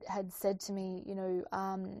Pauline had said to me,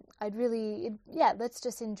 let's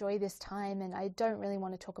just enjoy this time, and I don't really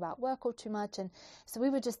want to talk about work or too much. And so we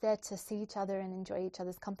were just there to see each other and enjoy each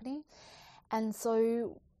other's company. And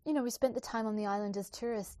so, we spent the time on the island as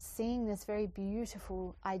tourists, seeing this very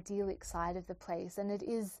beautiful, idyllic side of the place. And it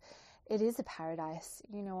is a paradise.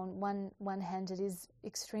 On one hand, it is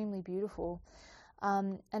extremely beautiful.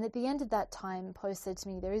 And at the end of that time, Poe said to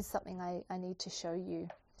me, there is something I need to show you.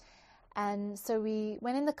 And so we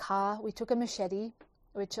went in the car, we took a machete,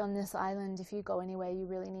 which on this island, if you go anywhere, you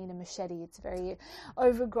really need a machete. It's very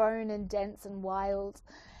overgrown and dense and wild.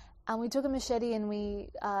 And we took a machete and we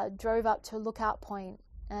drove up to a lookout point,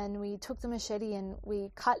 and we took the machete and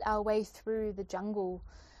we cut our way through the jungle.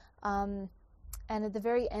 And at the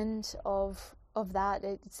very end of that,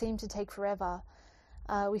 it seemed to take forever.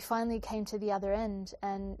 We finally came to the other end,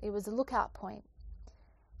 and it was a lookout point.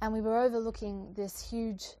 And we were overlooking this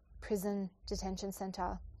huge prison detention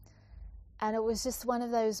center. And it was just one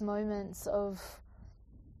of those moments of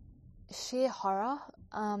sheer horror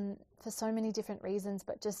for so many different reasons,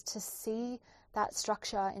 but just to see that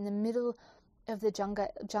structure in the middle of the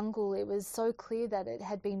jungle, it was so clear that it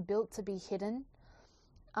had been built to be hidden,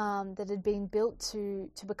 that it had been built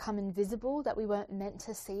to become invisible, that we weren't meant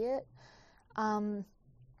to see it. And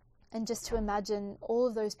just to imagine all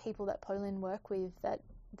of those people that Pauline worked with that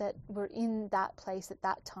were in that place at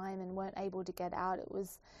that time and weren't able to get out, it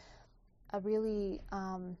was a really,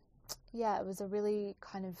 it was a really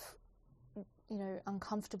kind of,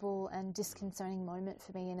 uncomfortable and disconcerting moment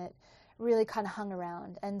for me, and it really kind of hung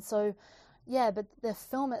around. And so, but the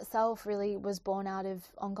film itself really was born out of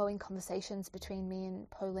ongoing conversations between me and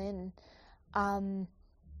Pauline.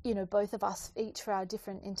 Both of us, each for our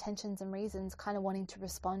different intentions and reasons, kind of wanting to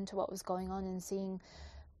respond to what was going on and seeing,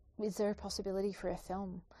 is there a possibility for a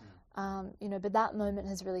film? But that moment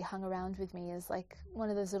has really hung around with me as like one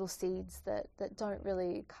of those little seeds that don't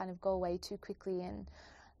really kind of go away too quickly. And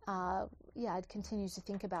I'd continue to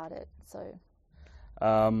think about it.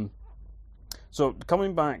 So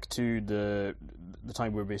coming back to the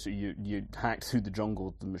time where basically you hacked through the jungle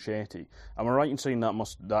with the machete, am I right in saying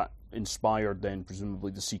that inspired then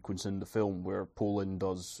presumably the sequence in the film where Pauline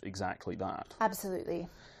does exactly that? Absolutely.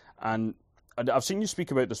 And I've seen you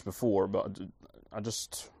speak about this before, but I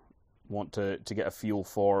just want to get a feel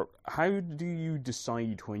for how do you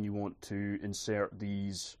decide when you want to insert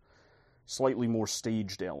these slightly more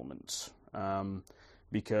staged elements?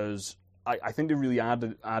 Because I think they really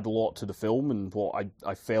add a lot to the film and what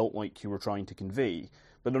I felt like you were trying to convey,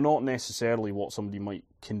 but they're not necessarily what somebody might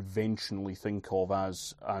conventionally think of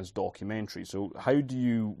as documentary. So how do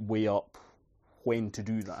you weigh up when to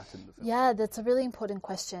do that in the film? Yeah, that's a really important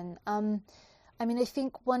question. I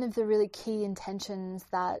think one of the really key intentions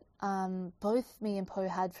that both me and Poe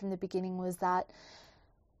had from the beginning was that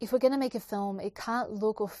if we're going to make a film, it can't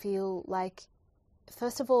look or feel like,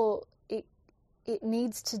 first of all, it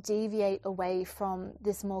needs to deviate away from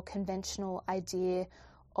this more conventional idea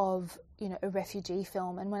of, a refugee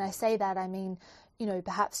film. And when I say that, I mean,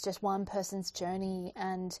 perhaps just one person's journey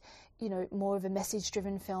and, more of a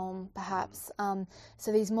message-driven film, perhaps.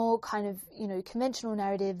 So these more kind of, conventional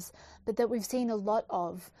narratives, but that we've seen a lot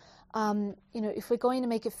of. If we're going to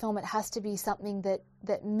make a film, it has to be something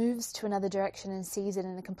that moves to another direction and sees it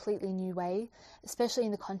in a completely new way, especially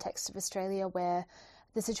in the context of Australia, where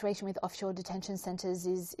the situation with offshore detention centres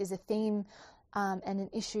is a theme and an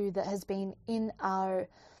issue that has been in our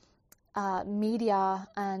media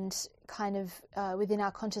and kind of within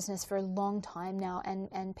our consciousness for a long time now,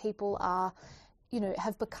 and people are,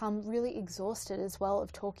 have become really exhausted as well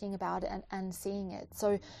of talking about it and seeing it.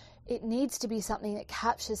 So it needs to be something that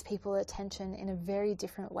captures people's attention in a very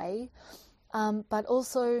different way. But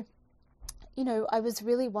also, I was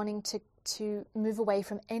really wanting to move away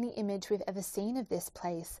from any image we've ever seen of this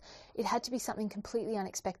place. It had to be something completely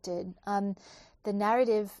unexpected. The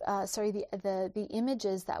narrative, the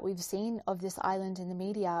images that we've seen of this island in the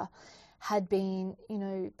media had been,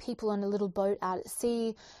 people on a little boat out at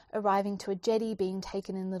sea, arriving to a jetty, being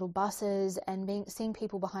taken in little buses, and seeing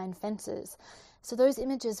people behind fences. So those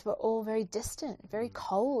images were all very distant, very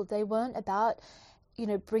cold. They weren't about,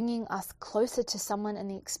 bringing us closer to someone and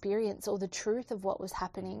the experience or the truth of what was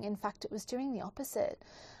happening. In fact, it was doing the opposite.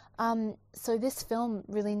 So this film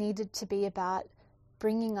really needed to be about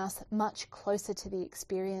bringing us much closer to the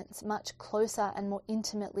experience, much closer and more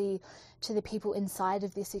intimately to the people inside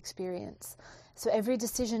of this experience. So every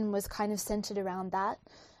decision was kind of centered around that,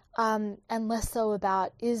 and less so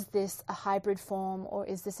about, is this a hybrid form or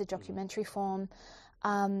is this a documentary form?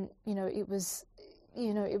 It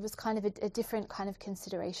was kind of a different kind of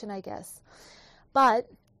consideration, I guess. But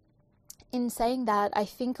in saying that, I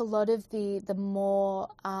think a lot of the more,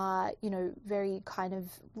 very kind of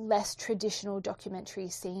less traditional documentary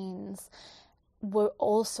scenes were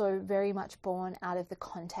also very much born out of the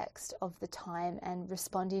context of the time and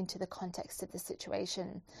responding to the context of the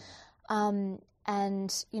situation. So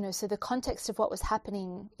the context of what was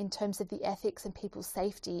happening in terms of the ethics and people's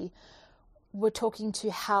safety were talking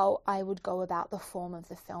to how I would go about the form of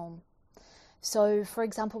the film. So, for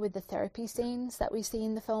example, with the therapy scenes that we see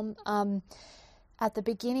in the film, at the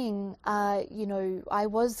beginning, I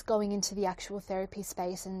was going into the actual therapy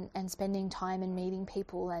space and spending time and meeting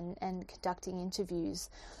people and conducting interviews.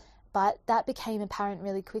 But that became apparent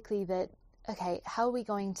really quickly that, okay, how are we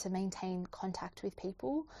going to maintain contact with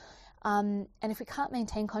people? And if we can't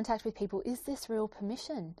maintain contact with people, is this real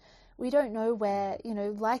permission? We don't know where,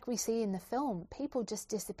 like we see in the film, people just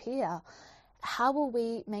disappear. How will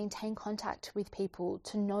we maintain contact with people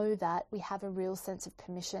to know that we have a real sense of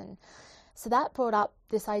permission? So that brought up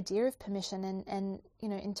this idea of permission and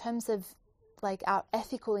in terms of like our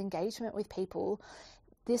ethical engagement with people,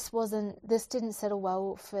 this didn't settle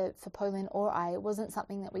well for Pauline or I. It wasn't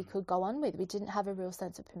something that we could go on with. We didn't have a real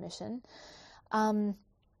sense of permission.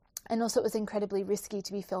 And also it was incredibly risky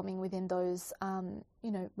to be filming within those,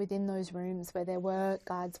 within those rooms where there were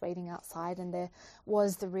guards waiting outside, and there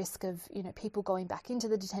was the risk of, people going back into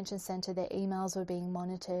the detention centre, their emails were being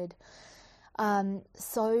monitored.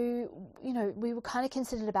 So we were kind of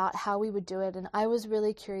considered about how we would do it, and I was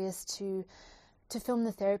really curious to film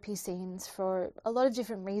the therapy scenes for a lot of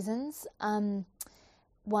different reasons.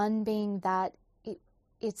 One being that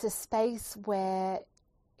it's a space where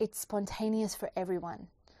it's spontaneous for everyone.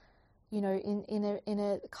 In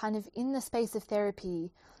a kind of in the space of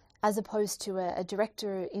therapy, as opposed to a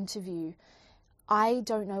director interview, I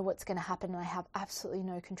don't know what's going to happen, and I have absolutely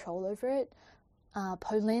no control over it.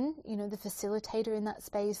 Pauline, the facilitator in that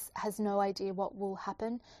space, has no idea what will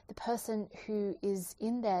happen. The person who is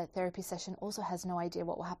in their therapy session also has no idea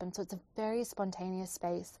what will happen. So it's a very spontaneous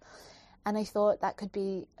space. And I thought that could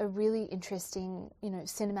be a really interesting,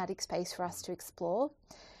 cinematic space for us to explore.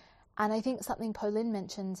 And I think something Pauline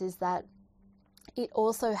mentions is that it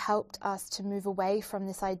also helped us to move away from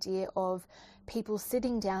this idea of people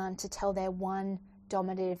sitting down to tell their one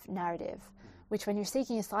dominative narrative, which when you're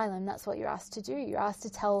seeking asylum, that's what you're asked to do. You're asked to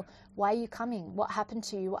tell why you're coming, what happened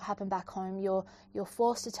to you, what happened back home. You're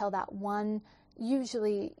forced to tell that one,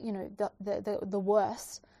 usually, the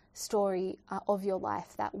worst story of your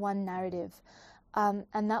life, that one narrative.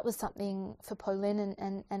 And that was something for Pauline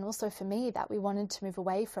and also for me that we wanted to move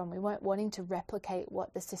away from. We weren't wanting to replicate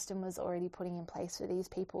what the system was already putting in place for these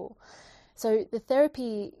people. So the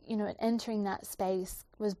therapy, entering that space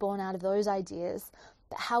was born out of those ideas.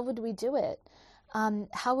 But how would we do it?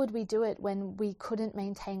 How would we do it when we couldn't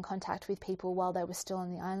maintain contact with people while they were still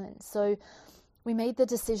on the island? So we made the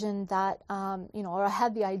decision that, or I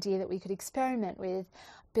had the idea that we could experiment with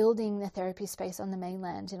building the therapy space on the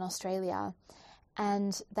mainland in Australia.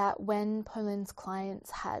 And that when Pauline's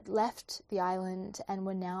clients had left the island and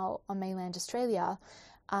were now on mainland Australia,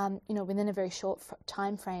 within a very short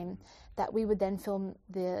time frame, that we would then film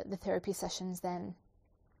the therapy sessions then.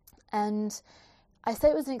 And I say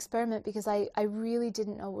it was an experiment because I really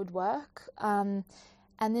didn't know it would work. And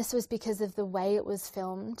this was because of the way it was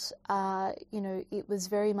filmed. It was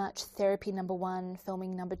very much therapy number one,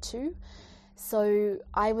 filming number two. So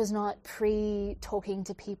I was not talking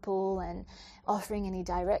to people and offering any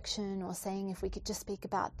direction or saying if we could just speak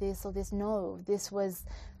about this or this. No, this was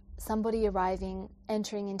somebody arriving,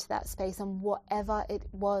 entering into that space, and whatever it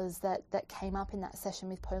was that came up in that session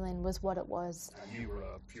with Pauline was what it was. And you were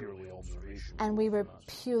purely observational. And we were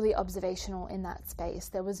purely observational in that space.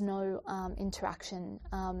 There was no interaction.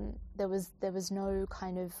 There was no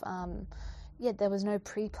kind of... there was no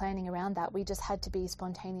pre-planning around that. We just had to be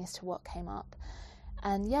spontaneous to what came up.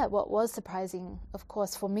 And what was surprising, of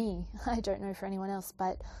course, for me, I don't know for anyone else,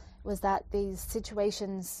 but was that these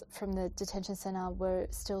situations from the detention center were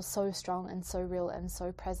still so strong and so real and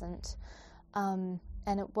so present. And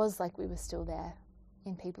it was like we were still there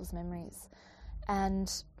in people's memories.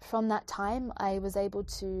 And from that time, I was able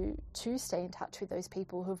to stay in touch with those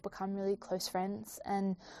people who have become really close friends,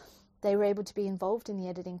 and they were able to be involved in the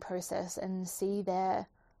editing process and see their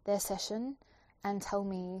session and tell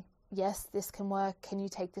me, yes, this can work. Can you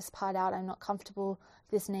take this part out? I'm not comfortable.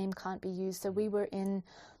 This name can't be used. So we were in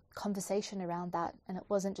conversation around that, and it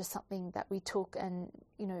wasn't just something that we took and,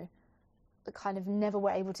 kind of never were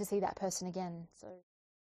able to see that person again. So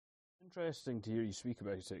interesting to hear you speak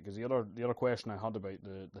about it, because the other question I had about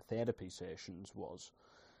the therapy sessions was,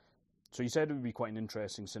 so you said it would be quite an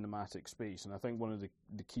interesting cinematic space, and I think one of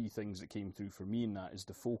the key things that came through for me in that is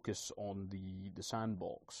the focus on the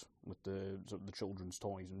sandbox with the sort of the children's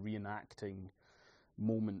toys and reenacting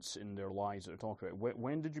moments in their lives that they're talking about.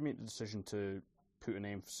 When did you make the decision to put an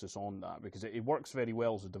emphasis on that? Because it works very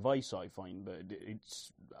well as a device, I find, but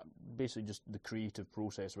it's basically just the creative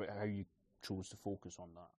process about how you chose to focus on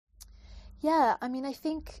that. Yeah, I mean, I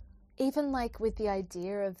think even like with the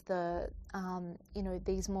idea of the,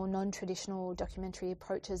 these more non-traditional documentary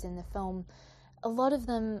approaches in the film, a lot of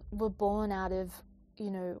them were born out of,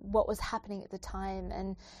 what was happening at the time.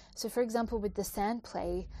 And so, for example, with the sand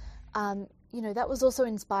play, that was also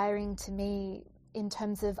inspiring to me in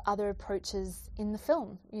terms of other approaches in the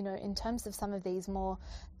film, in terms of some of these more,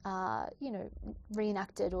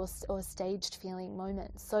 reenacted or staged feeling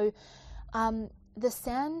moments. So the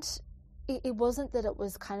sand, it wasn't that it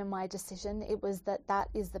was kind of my decision. It was that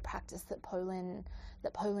is the practice that Polin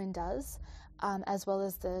does, as well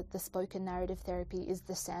as the spoken narrative therapy is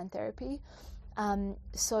the sand therapy.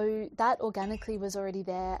 So that organically was already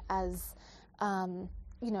there as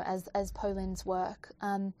Polin's work.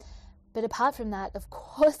 But apart from that, of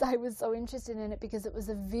course, I was so interested in it because it was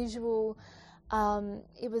a visual.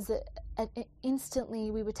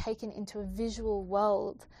 Instantly we were taken into a visual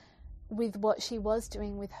world with what she was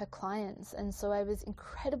doing with her clients, and so I was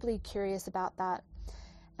incredibly curious about that.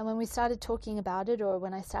 And when we started talking about it, or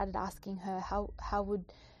when I started asking her how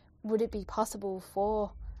would it be possible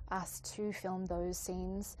for us to film those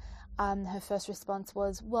scenes, her first response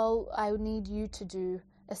was, well, I would need you to do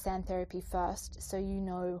a sand therapy first, so you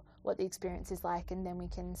know what the experience is like, and then we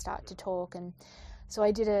can start to talk. And so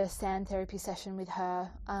I did a sand therapy session with her,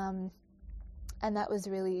 and that was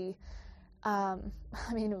really,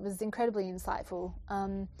 it was incredibly insightful.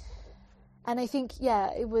 And I think,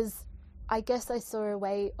 I guess I saw a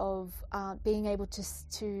way of being able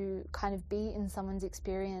to kind of be in someone's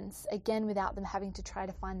experience, again, without them having to try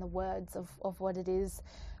to find the words of what it is.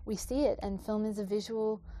 We see it, and film is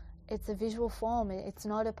it's a visual form. It's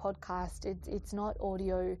not a podcast. It's not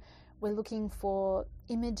audio. We're looking for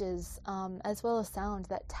images as well as sound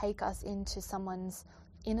that take us into someone's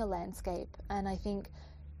inner landscape. And I think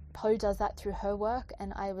Poe does that through her work,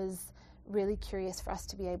 and I was really curious for us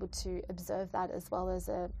to be able to observe that as well as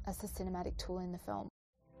a cinematic tool in the film.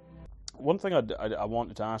 One thing I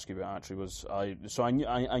wanted to ask you about actually was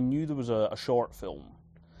I knew there was a short film,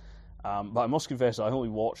 but I must confess I only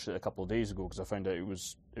watched it a couple of days ago because I found out it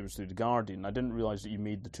was through The Guardian. I didn't realise that you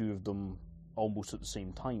made the two of them almost at the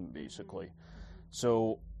same time, basically.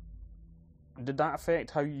 So did that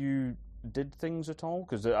affect how you did things at all?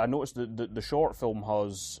 Because I noticed that the short film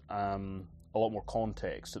has a lot more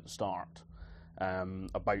context at the start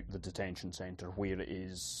about the detention centre, where it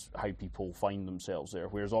is, how people find themselves there.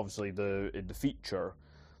 Whereas obviously the feature,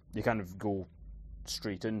 you kind of go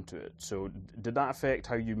straight into it. So did that affect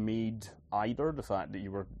how you made either, the fact that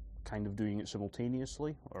you were kind of doing it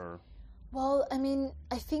simultaneously, or? Well,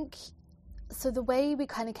 I think, so the way we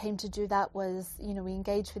kind of came to do that was, we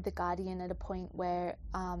engaged with The Guardian at a point where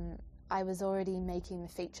I was already making the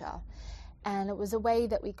feature. And it was a way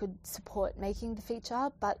that we could support making the feature,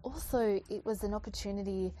 but also it was an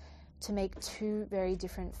opportunity to make two very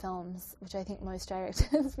different films, which I think most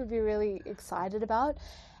directors would be really excited about.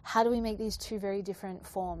 How do we make these two very different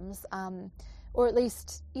forms, or at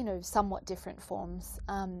least, somewhat different forms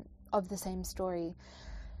of the same story?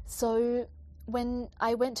 So when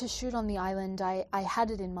I went to shoot on the island, I had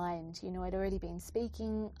it in mind. I'd already been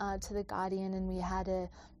speaking to The Guardian, and we had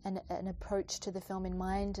an approach to the film in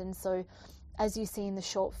mind. And so, as you see in the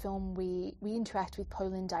short film, we interact with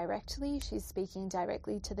Polin directly. She's speaking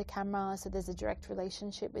directly to the camera, so there's a direct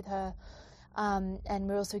relationship with her. And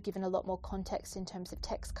we're also given a lot more context in terms of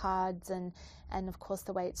text cards and of course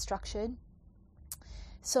the way it's structured.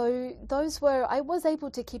 So I was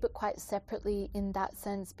able to keep it quite separately in that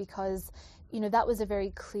sense, because that was a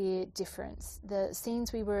very clear difference. The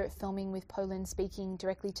scenes we were filming with Poland speaking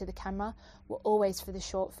directly to the camera were always for the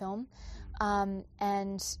short film,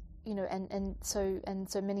 and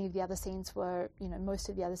so many of the other scenes were, most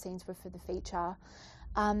of the other scenes were for the feature.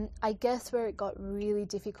 I guess where it got really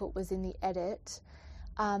difficult was in the edit.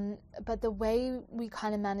 But the way we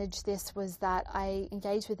kind of managed this was that I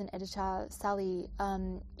engaged with an editor, Sally,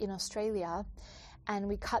 in Australia, and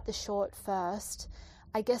we cut the short first.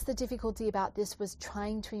 I guess the difficulty about this was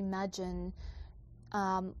trying to imagine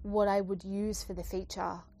what I would use for the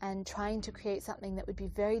feature and trying to create something that would be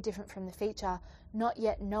very different from the feature, not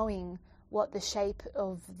yet knowing what the shape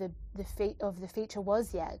of the feature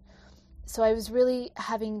was yet. So I was really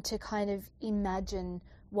having to kind of imagine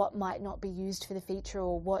what might not be used for the feature,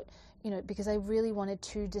 or what, because I really wanted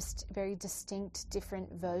two very distinct, different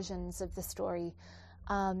versions of the story,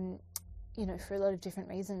 for a lot of different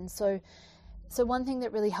reasons. So one thing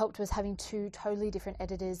that really helped was having two totally different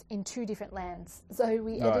editors in two different lands. So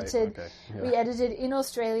we edited in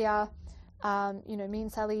Australia, me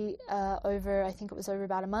and Sally I think it was over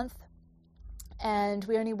about a month, and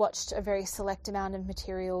we only watched a very select amount of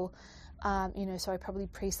material. So I probably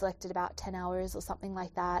pre-selected about 10 hours or something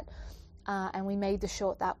like that, and we made the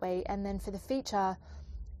short that way. And then for the feature,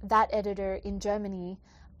 that editor in Germany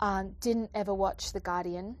didn't ever watch The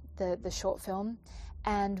Guardian, the short film,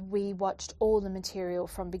 and we watched all the material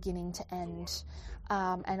from beginning to end,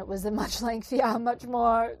 and it was a much lengthier, much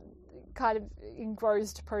more kind of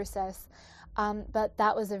engrossed process. But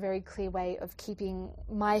that was a very clear way of keeping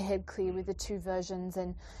my head clear with the two versions.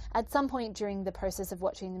 And at some point during the process of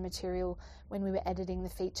watching the material, when we were editing the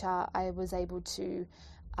feature, I was able to,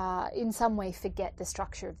 in some way, forget the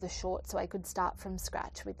structure of the short, so I could start from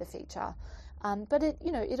scratch with the feature. But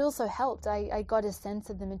it also helped. I got a sense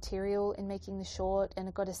of the material in making the short, and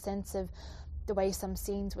I got a sense of the way some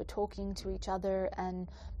scenes were talking to each other, and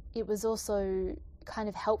it was also kind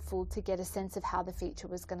of helpful to get a sense of how the feature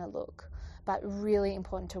was going to look. But really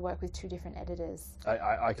important to work with two different editors.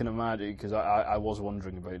 I can imagine, because I was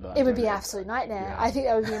wondering about that. It would be an absolute nightmare. Yeah. I think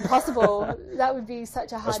that would be impossible. That would be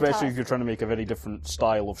such a hard Especially task. If you're trying to make a very different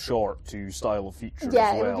style of short to style of feature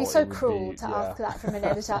Yeah, as well. it would be so cruel to ask that from an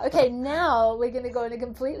editor. Okay, now we're going to go in a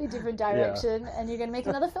completely different direction, and you're going to make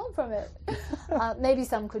another film from it. Maybe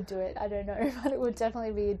some could do it, I don't know, but it would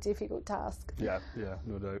definitely be a difficult task. Yeah,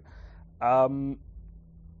 no doubt.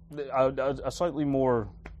 A slightly more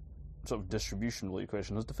sort of distribution-related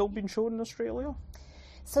question. Has the film been shown in Australia?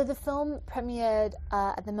 So the film premiered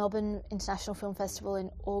at the Melbourne International Film Festival in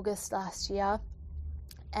August last year,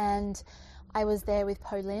 and I was there with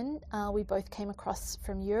Pauline. We both came across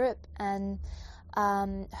from Europe, and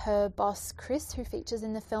her boss Chris, who features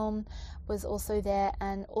in the film, was also there,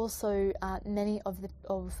 and also many of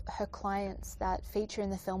her clients that feature in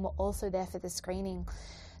the film were also there for the screening.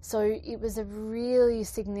 So it was a really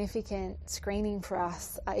significant screening for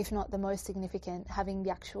us, if not the most significant, having the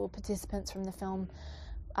actual participants from the film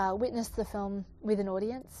witness the film with an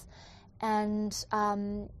audience. And,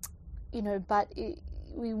 but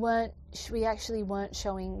we actually weren't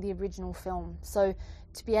showing the original film. So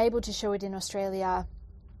to be able to show it in Australia,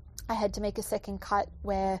 I had to make a second cut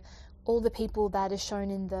where all the people that are shown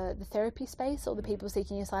in the therapy space, all the people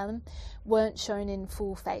seeking asylum, weren't shown in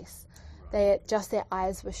full face. Just their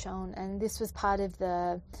eyes were shown, and this was part of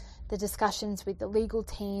the discussions with the legal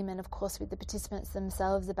team and, of course, with the participants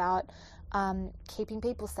themselves about keeping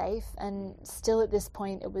people safe. And still at this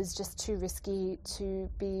point, it was just too risky to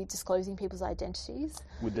be disclosing people's identities.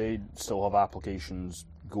 Would they still have applications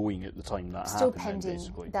going at the time that still happened? Still pending,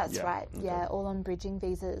 basically? That's right. Okay. Yeah, all on bridging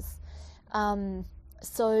visas.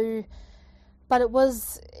 But it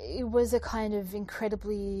was a kind of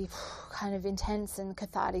incredibly kind of intense and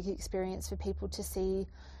cathartic experience for people to see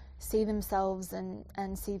themselves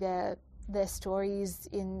and see their stories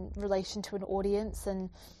in relation to an audience. And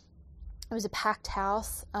it was a packed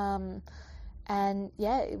house, and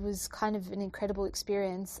it was kind of an incredible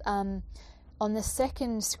experience. On the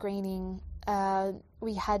second screening,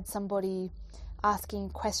 we had somebody asking a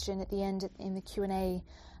question at the end in the Q&A.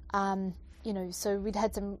 So we'd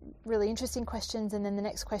had some really interesting questions, and then the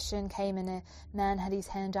next question came and a man had his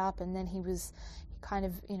hand up, and then he kind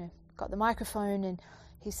of, got the microphone, and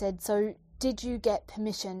he said, "So did you get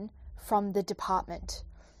permission from the department?"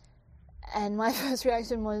 And my first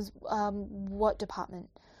reaction was, what department?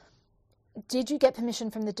 Did you get permission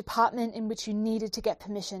from the department in which you needed to get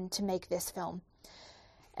permission to make this film?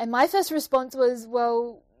 And my first response was,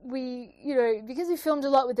 well, we, because we filmed a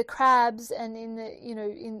lot with the crabs and in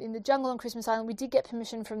the jungle on Christmas Island, we did get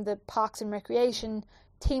permission from the Parks and Recreation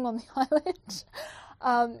team on the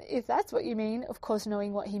island. If that's what you mean, of course,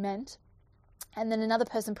 knowing what he meant. And then another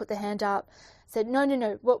person put their hand up, said,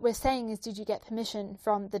 no, what we're saying is, did you get permission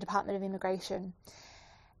from the Department of Immigration?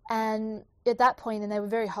 And at that point, and they were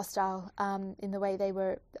very hostile in the way they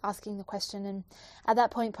were asking the question, and at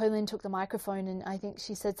that point, Pauline took the microphone, and I think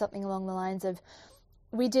she said something along the lines of,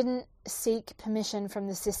 we didn't seek permission from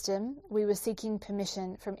the system, we were seeking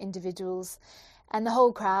permission from individuals. And the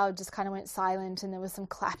whole crowd just kind of went silent, and there was some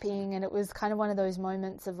clapping, and it was kind of one of those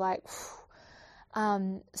moments of like,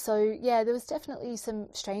 so yeah, there was definitely some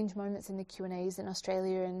strange moments in the Q&As in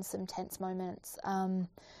Australia and some tense moments.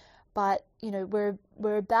 But, you know,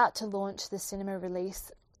 we're about to launch the cinema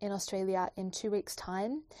release in Australia in 2 weeks'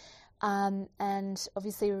 time. And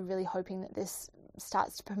obviously we're really hoping that this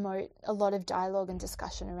starts to promote a lot of dialogue and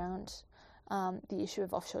discussion around the issue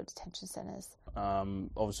of offshore detention centres.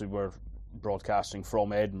 Obviously we're broadcasting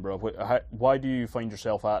from Edinburgh. Why do you find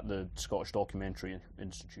yourself at the Scottish Documentary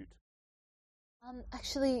Institute?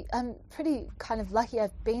 Actually, I'm pretty kind of lucky.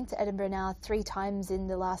 I've been to Edinburgh now 3 times in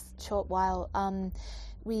the last short while.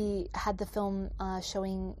 We had the film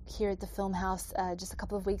showing here at the Film House just a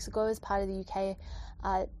couple of weeks ago as part of the UK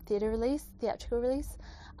theatrical release.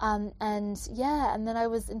 And then I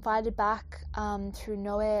was invited back through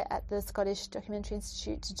NOE at the Scottish Documentary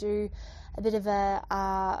Institute to do a bit of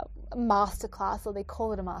a masterclass, or they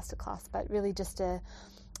call it a masterclass, but really just a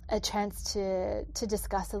chance to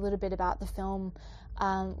discuss a little bit about the film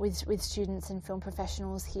with students and film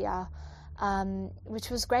professionals here, which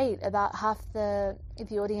was great. About half the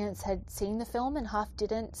audience had seen the film and half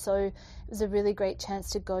didn't, so it was a really great chance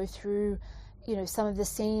to go through, you know, some of the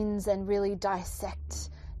scenes and really dissect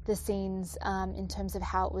the scenes in terms of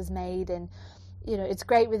how it was made. And you know, it's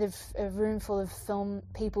great with a room full of film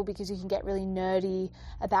people because you can get really nerdy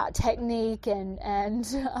about technique and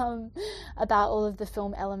about all of the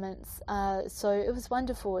film elements. So it was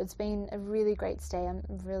wonderful. It's been a really great stay.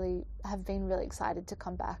 Have been really excited to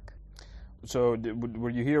come back. So were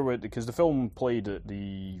you here because the film played at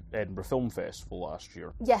the Edinburgh Film Festival last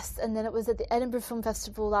year? Yes, and then it was at the Edinburgh Film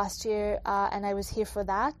Festival last year, and I was here for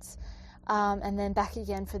that. And then back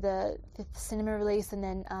again for the cinema release, and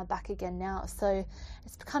then back again now. So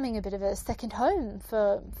it's becoming a bit of a second home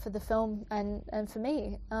for the film and for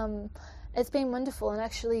me. It's been wonderful, and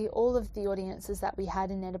actually all of the audiences that we had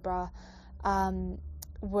in Edinburgh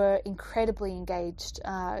were incredibly engaged.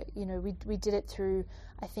 You know, we did it through,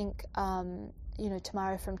 I think, you know,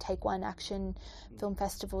 Tamara from Take One Action Film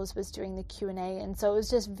Festivals was doing the Q&A, and so it was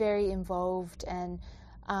just very involved. And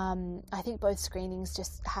I think both screenings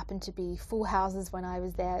just happened to be full houses when I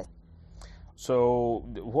was there. So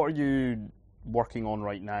what are you working on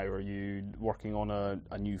right now? Are you working on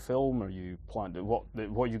a new film? Are you planning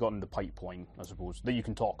what you got in the pipeline, I suppose, that you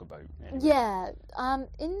can talk about? Anyway? Yeah,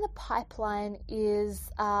 in the pipeline is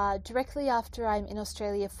directly after I'm in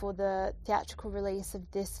Australia for the theatrical release of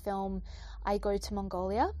this film, I go to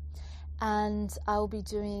Mongolia, and I'll be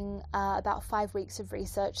doing about 5 weeks of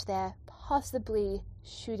research there, possibly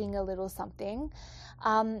shooting a little something,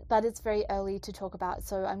 but it's very early to talk about,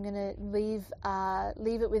 so I'm going to leave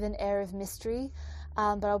it with an air of mystery,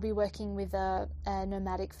 but I'll be working with a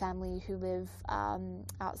nomadic family who live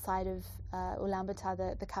outside of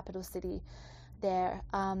Ulaanbaatar, the capital city there,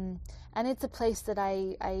 and it's a place that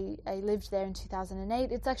I lived there in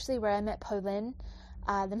 2008. It's actually where I met Pauline,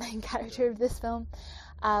 the main character of this film.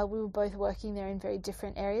 We were both working there in very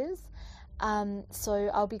different areas. So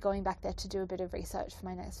I'll be going back there to do a bit of research for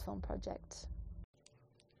my next film project.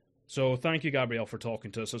 So thank you, Gabrielle, for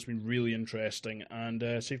talking to us. It's been really interesting,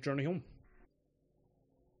 and safe journey home.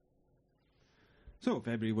 So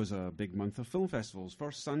February was a big month of film festivals.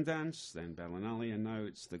 First Sundance, then Berlinale, and now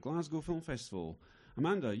it's the Glasgow Film Festival.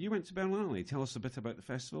 Amanda, you went to Berlinale. Tell us a bit about the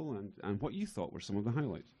festival and what you thought were some of the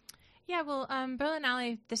highlights. Yeah, well,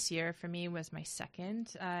 Berlinale this year for me was my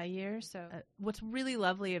second year. So what's really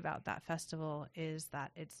lovely about that festival is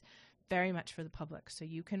that it's very much for the public. So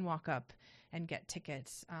you can walk up and get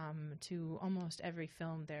tickets to almost every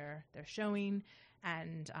film they're showing.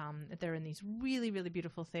 And they're in these really, really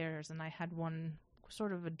beautiful theaters. And I had one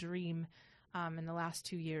sort of a dream in the last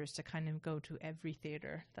 2 years to kind of go to every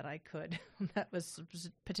theater that I could. That was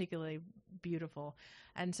particularly beautiful.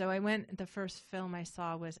 And so I went, the first film I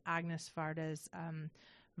saw was Agnes Varda's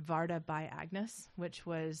Varda by Agnes, which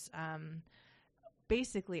was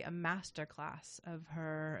basically a masterclass of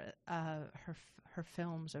her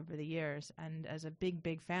films over the years. And as a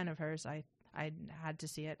big fan of hers, I had to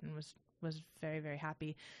see it and was very, very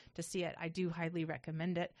happy to see it. I do highly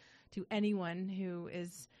recommend it to anyone who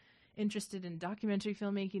is interested in documentary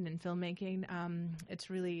filmmaking and filmmaking. It's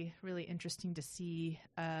really, really interesting to see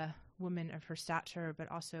woman of her stature, but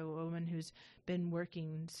also a woman who's been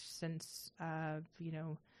working since, I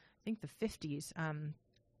think the 50s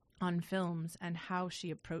on films, and how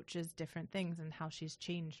she approaches different things and how she's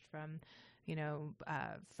changed from,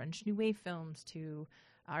 French New Wave films to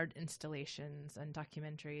art installations and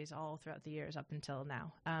documentaries all throughout the years up until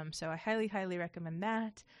now. So I highly, highly recommend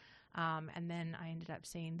that. And then I ended up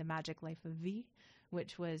seeing The Magic Life of V,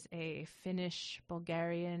 which was a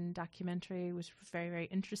Finnish-Bulgarian documentary. It was very, very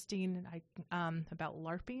interesting about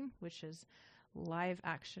LARPing, which is live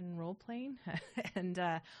action role playing, and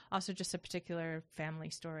also just a particular family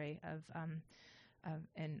story of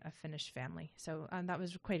in a Finnish family. So that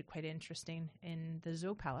was quite interesting in the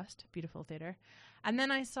Zoopalast, beautiful theater. And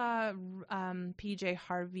then I saw PJ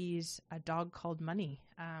Harvey's A Dog Called Money,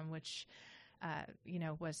 which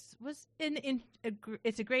was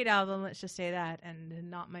it's a great album, let's just say that,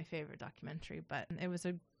 and not my favorite documentary, but it was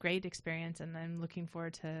a great experience, and I'm looking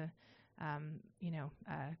forward to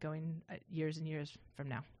going years and years from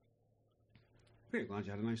now. Great, glad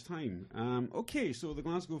you had a nice time. Okay, so the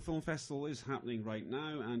Glasgow Film Festival is happening right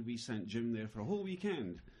now, and we sent Jim there for a whole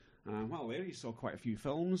weekend. While there, he saw quite a few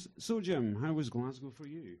films. So, Jim, how was Glasgow for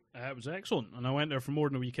you? It was excellent, and I went there for more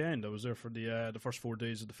than a weekend. I was there for the first 4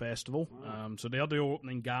 days of the festival. Wow. So they had the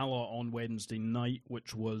opening gala on Wednesday night,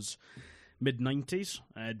 which was mid-90s,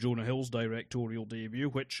 Jonah Hill's directorial debut,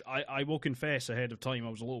 which I will confess ahead of time I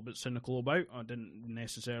was a little bit cynical about. I didn't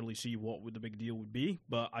necessarily see what the big deal would be,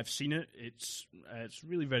 but I've seen it. It's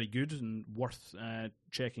really very good and worth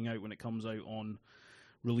checking out when it comes out on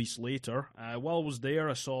release later. While I was there,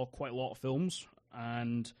 I saw quite a lot of films,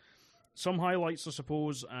 and some highlights, I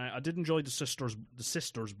suppose. I did enjoy the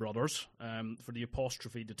Sisters Brothers. For the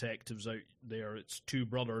apostrophe detectives out there, it's two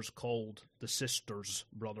brothers called the Sisters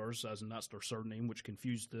Brothers, as in that's their surname, which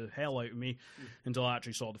confused the hell out of me until I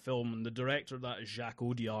actually saw the film. And the director of that is Jacques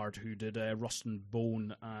Audiard, who did Rust and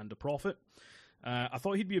Bone and A Prophet. I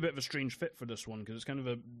thought he'd be a bit of a strange fit for this one, because it's kind of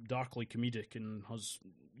a darkly comedic and has,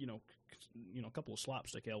 a couple of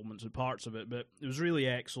slapstick elements and parts of it, but it was really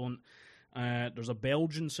excellent. There's a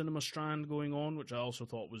Belgian cinema strand going on, which I also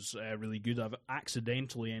thought was really good. I've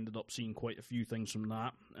accidentally ended up seeing quite a few things from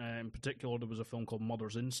that. In particular, there was a film called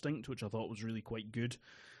Mother's Instinct, which I thought was really quite good.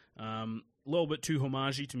 A little bit too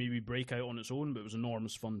homage to maybe break out on its own, but it was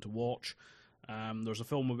enormous fun to watch. There's a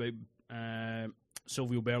film about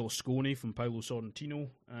Silvio Berlusconi from Paolo Sorrentino.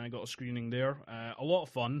 Got a screening there. A lot of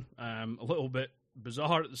fun. A little bit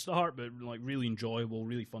bizarre at the start, but really enjoyable,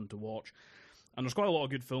 really fun to watch. And there's quite a lot of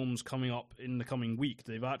good films coming up in the coming week.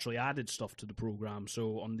 They've actually added stuff to the programme.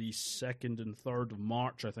 So on the 2nd and 3rd of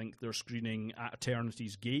March, I think they're screening At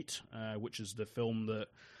Eternity's Gate, which is the film that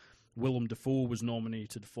Willem Dafoe was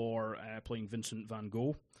nominated for, playing Vincent van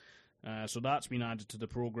Gogh. So that's been added to the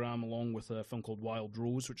programme, along with a film called Wild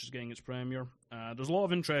Rose, which is getting its premiere. There's a lot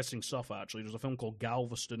of interesting stuff, actually. There's a film called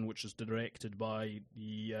Galveston, which is directed by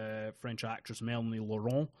the French actress Melanie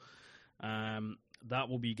Laurent. That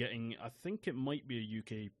will be getting, I think it might be a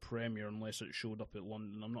UK premiere unless it showed up at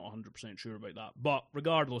London. I'm not 100% sure about that. But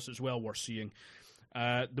regardless, it's well worth seeing.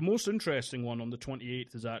 The most interesting one on the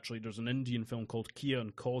 28th is actually, there's an Indian film called Kia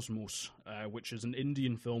and Cosmos, which is an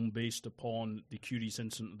Indian film based upon the curious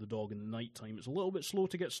incident of the dog in the night time. It's a little bit slow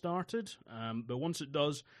to get started, but once it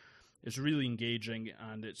does, it's really engaging,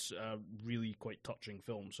 and it's a really quite touching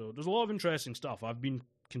film. So there's a lot of interesting stuff. I've been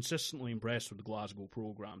consistently impressed with the Glasgow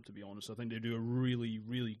programme, to be honest. I think they do a really,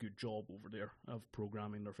 really good job over there of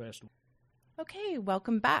programming their festival. Okay,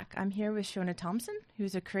 welcome back. I'm here with Shona Thompson,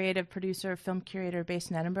 who's a creative producer, film curator based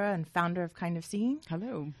in Edinburgh, and founder of Kind of Seeing.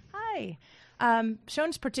 Hello. Hi.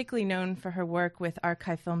 Shona's particularly known for her work with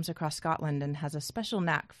archive films across Scotland and has a special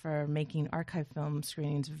knack for making archive film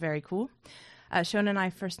screenings very cool. Shona and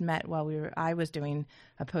I first met while I was doing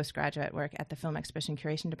a postgraduate work at the Film Exhibition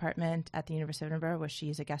Curation Department at the University of Edinburgh, where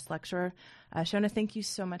she's a guest lecturer. Shona, thank you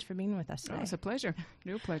so much for being with us today. Oh, it's a pleasure.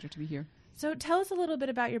 Real pleasure to be here. So tell us a little bit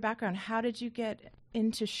about your background. How did you get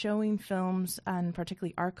into showing films, and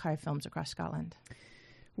particularly archive films, across Scotland?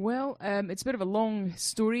 Well, it's a bit of a long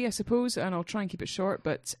story, I suppose, and I'll try and keep it short,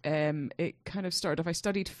 but it kind of started off, I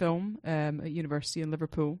studied film at university in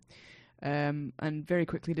Liverpool, and very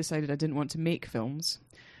quickly decided I didn't want to make films.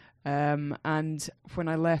 And when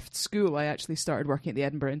I left school, I actually started working at the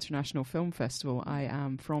Edinburgh International Film Festival. I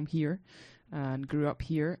am from here and grew up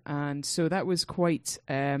here, and so that was quite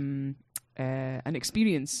an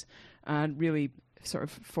experience, and really sort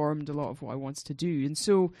of formed a lot of what I wanted to do. And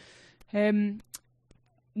so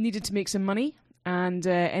needed to make some money, and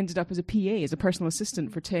ended up as a PA, as a personal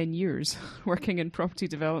assistant for 10 years, working in property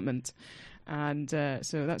development. And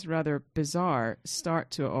so that's a rather bizarre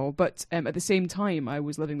start to it all. But at the same time, I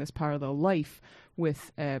was living this parallel life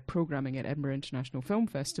with programming at Edinburgh International Film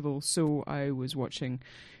Festival. So I was watching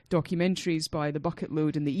documentaries by the bucket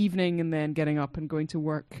load in the evening, and then getting up and going to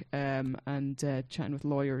work and chatting with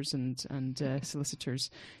lawyers and solicitors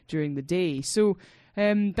during the day. So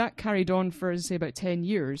that carried on for, as I say, about 10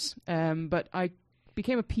 years. But I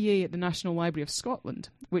became a PA at the National Library of Scotland,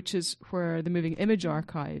 which is where the Moving Image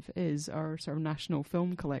Archive is, our sort of national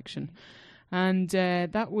film collection. And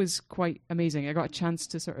that was quite amazing. I got a chance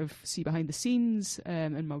to sort of see behind the scenes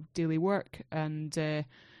in my daily work, and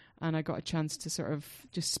I got a chance to sort of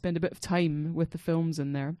just spend a bit of time with the films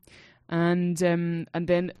in there. And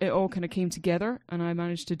then it all kind of came together, and I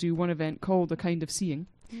managed to do one event called A Kind of Seeing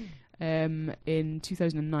in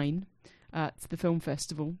 2009 at the film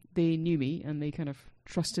festival. They knew me, and they kind of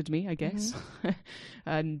trusted me, I guess.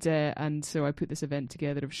 And so I put this event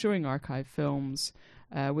together of showing archive films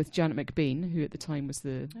with Janet McBain, who at the time was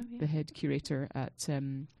the head curator at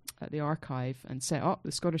the archive and set up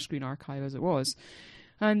the Scottish Screen Archive as it was.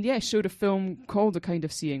 And showed a film called A Kind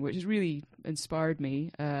of Seeing, which has really inspired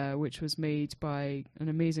me, which was made by an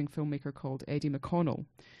amazing filmmaker called Eddie McConnell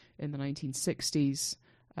in the 1960s.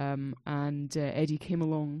 And Eddie came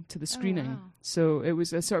along to the screening. Oh, wow. So it was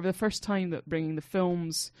sort of the first time that bringing the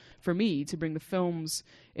films, for me, to bring the films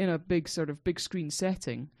in a big screen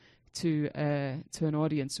setting to an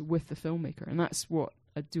audience with the filmmaker. And that's what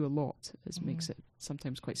I do a lot, is makes it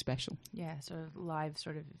sometimes quite special. Yeah, sort of live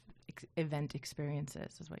sort of event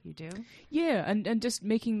experiences is what you do. Yeah, and just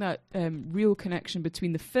making that real connection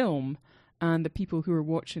between the film and the people who are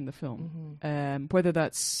watching the film. Whether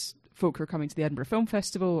that's folk who are coming to the Edinburgh Film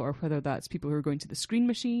Festival, or whether that's people who are going to the Screen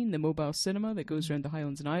Machine, the mobile cinema that goes around the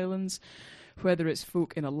Highlands and Islands, whether it's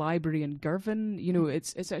folk in a library in Girvan. You know,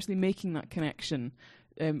 it's actually making that connection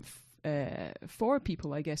for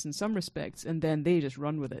people, I guess, in some respects, and then they just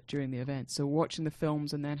run with it during the event. So watching the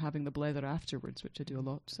films and then having the blether afterwards, which I do a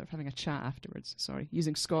lot, sort of having a chat afterwards. Sorry,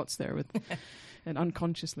 using Scots there with and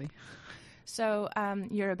unconsciously. So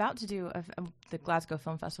you're about to do the Glasgow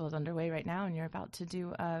Film Festival is underway right now, and you're about to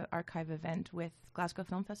do an archive event with Glasgow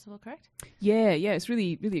Film Festival, correct? Yeah, it's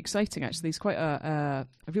really, really exciting, actually. It's quite a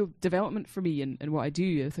real development for me in what I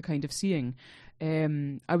do with A Kind of Seeing.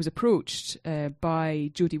 I was approached by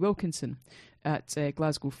Jodie Wilkinson at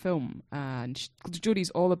Glasgow Film, and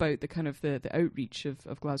Jodie's all about the kind of the outreach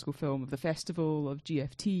of Glasgow Film, of the festival, of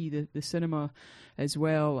GFT, the cinema as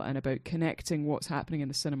well, and about connecting what's happening in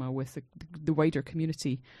the cinema with the wider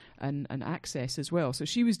community and access as well. So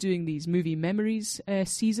she was doing these movie memories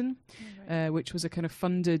season, which was a kind of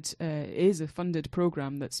funded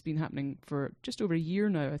program that's been happening for just over a year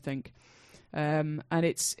now, I think. And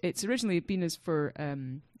it's originally been as for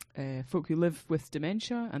folk who live with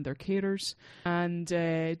dementia and their carers, and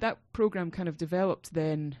that program kind of developed.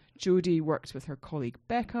 Then Jodie worked with her colleague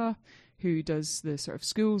Becca, who does the sort of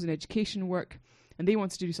schools and education work, and they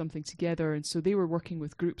wanted to do something together, and so they were working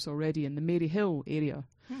with groups already in the Maryhill area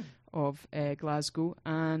of Glasgow,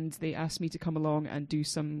 and they asked me to come along and do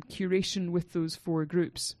some curation with those 4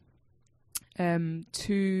 groups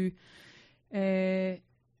to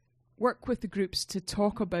work with the groups to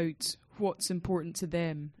talk about what's important to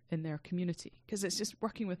them in their community, because it's just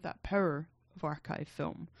working with that power of archive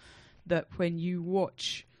film, that when you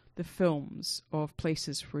watch the films of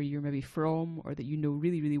places where you're maybe from or that you know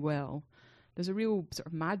really, really well, there's a real sort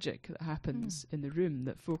of magic that happens in the room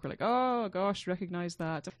that folk are like, oh gosh, recognise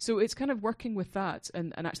that. So it's kind of working with that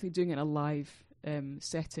and actually doing it in a live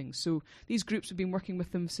setting. So these groups have been working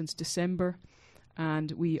with them since December,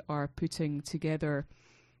 and we are putting together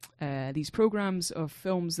these programs of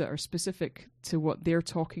films that are specific to what they're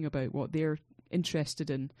talking about, what they're interested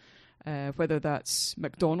in, whether that's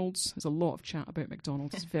McDonald's. There's a lot of chat about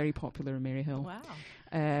McDonald's. It's very popular in Maryhill.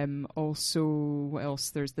 Wow. Also, what else?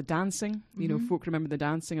 There's the dancing. You know, folk remember the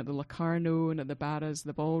dancing at the Locarno and at the Barras,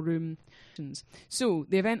 the ballroom. So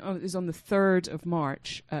the event is on the 3rd of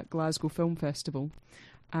March at Glasgow Film Festival,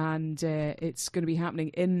 and it's going to be happening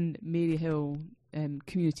in Maryhill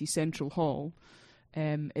Community Central Hall,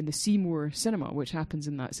 in the Seymour Cinema, which happens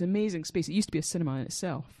in that. It's an amazing space. It used to be a cinema in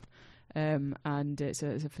itself, and it's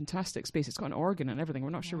a fantastic space. It's got an organ and everything. We're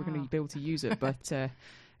not sure we're going to be able to use it, but so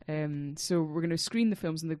we're going to screen the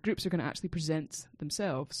films, and the groups are going to actually present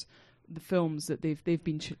themselves the films that they've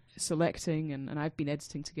been selecting, and I've been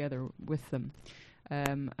editing together with them.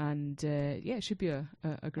 It should be a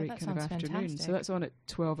great kind of afternoon. Fantastic. So that's on at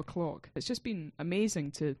 12 o'clock. It's just been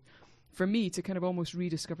amazing to for me to kind of almost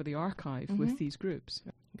rediscover the archive with these groups.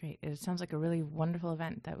 Great. It sounds like a really wonderful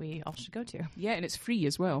event that we all should go to. Yeah, and it's free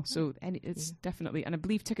as well. So and it's definitely, and I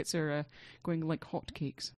believe tickets are going like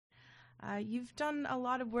hotcakes. You've done a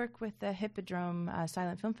lot of work with the Hippodrome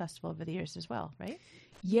Silent Film Festival over the years as well, right?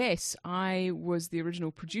 Yes, I was the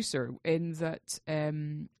original producer in that.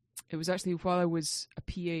 It was actually while I was a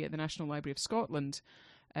PA at the National Library of Scotland,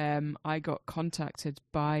 I got contacted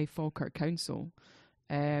by Falkirk Council,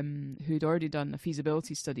 who'd already done a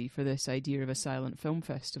feasibility study for this idea of a silent film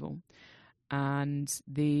festival. And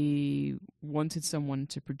they wanted someone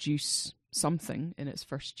to produce something in its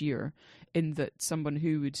first year, in that someone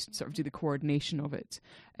who would sort of do the coordination of it.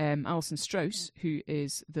 Alison Strauss, who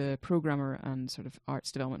is the programmer and sort of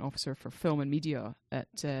arts development officer for film and media at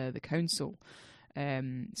the council,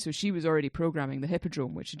 so she was already programming the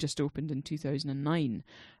Hippodrome, which had just opened in 2009.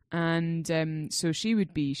 And so she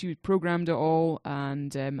would programmed it all,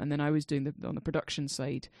 and then I was doing on the production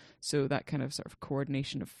side, so that kind of sort of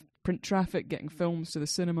coordination of print traffic, getting films to the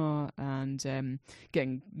cinema, and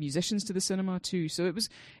getting musicians to the cinema too. So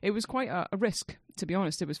it was quite a risk, to be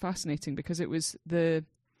honest. It was fascinating because it was the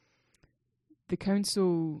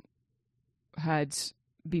council had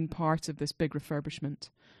been part of this big refurbishment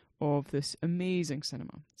of this amazing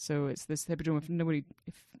cinema. So it's this Hippodrome. If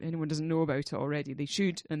anyone doesn't know about it already, they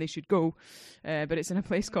should go. But it's in a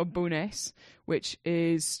place called Bowness, which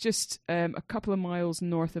is just a couple of miles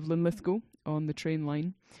north of Linlithgow on the train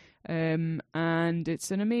line. And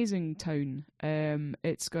it's an amazing town.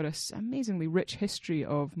 It's got an amazingly rich history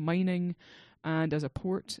of mining and as a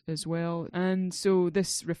port as well. And so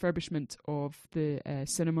this refurbishment of the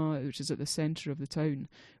cinema, which is at the centre of the town,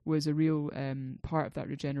 was a real part of that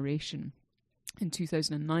regeneration in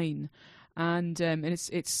 2009. And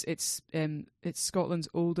it's Scotland's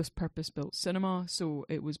oldest purpose-built cinema. So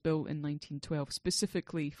it was built in 1912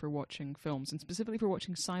 specifically for watching films, and specifically for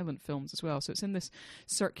watching silent films as well. So it's in this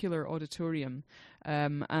circular auditorium,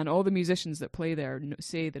 and all the musicians that play there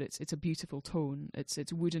say that it's a beautiful tone.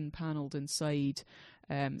 It's wooden panelled inside.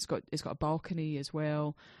 It's got a balcony as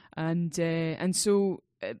well, and so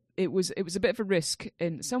it was a bit of a risk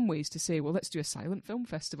in some ways to say, well, let's do a silent film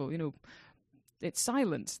festival. You know, it's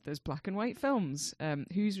silent. There's black and white films.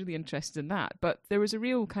 Who's really interested in that? But there was a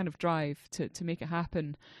real kind of drive to make it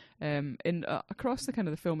happen across the kind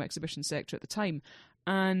of the film exhibition sector at the time.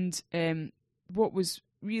 And what was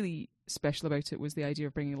really special about it was the idea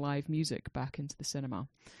of bringing live music back into the cinema,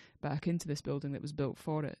 back into this building that was built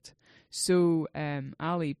for it. So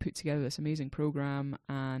Ali put together this amazing programme,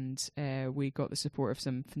 and we got the support of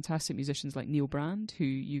some fantastic musicians like Neil Brand, who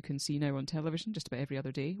you can see now on television just about every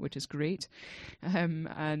other day, which is great.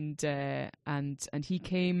 And he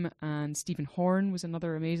came, and Stephen Horn was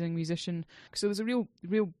another amazing musician. So there's a real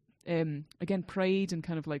again, pride and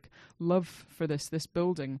kind of like love for this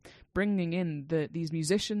building, bringing in these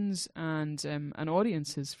musicians and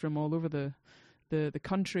audiences from all over the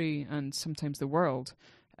country and sometimes the world,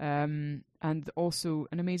 and also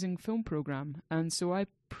an amazing film program. And so I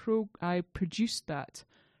produced that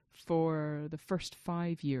for the first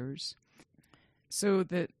 5 years. So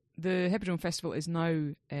the Hippodrome Festival is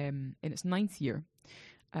now in its 9th year,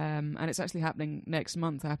 and it's actually happening next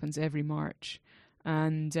month. It happens every March.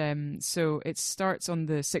 And so it starts on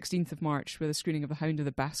the 16th of March with a screening of The Hound of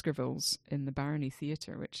the Baskervilles in the Barony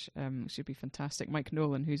Theatre, which should be fantastic. Mike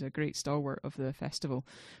Nolan, who's a great stalwart of the festival,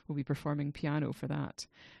 will be performing piano for that.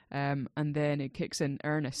 And then it kicks in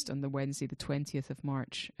earnest on the Wednesday, the 20th of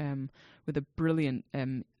March, with a brilliant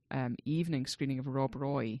evening screening of Rob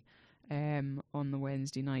Roy on the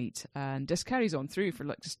Wednesday night. And this carries on through for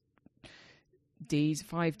just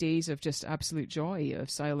 5 days of just absolute joy of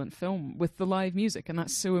silent film with the live music, and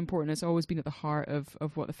that's so important. It's always been at the heart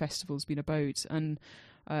of what the festival's been about, and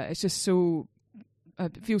it's just so I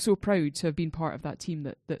feel so proud to have been part of that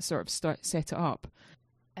team that sort of set it up.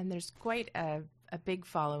 And there's quite a big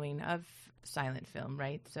following of silent film,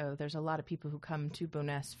 right? So there's a lot of people who come to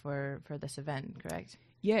Bowness for this event, correct?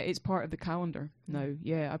 Yeah, it's part of the calendar now.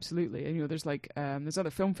 Yeah, absolutely. And, there's there's other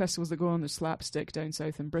film festivals that go on. There's Slapstick down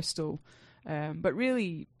south in Bristol. But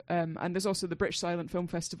really, and there's also the British Silent Film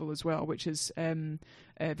Festival as well, which is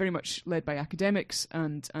very much led by academics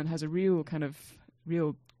and has a real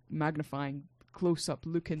magnifying close-up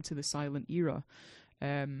look into the silent era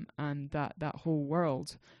and that whole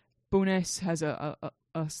world. Bowness has a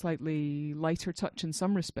slightly lighter touch in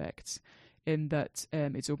some respects, in that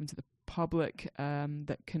it's open to the public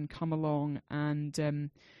that can come along and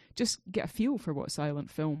just get a feel for what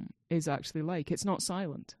silent film is actually like. It's not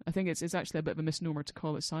silent. I think it's actually a bit of a misnomer to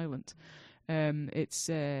call it silent.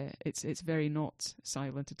 It's very not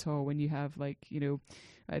silent at all when you have, like,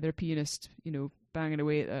 either a pianist, banging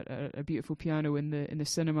away at a beautiful piano in the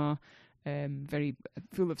cinema, very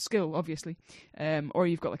full of skill, obviously, or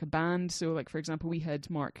you've got like a band. So, like, for example, we had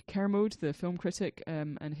Mark Kermode, the film critic,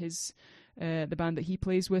 and his the band that he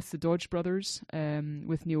plays with, the Dodge Brothers,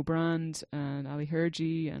 with Neil Brand and Ali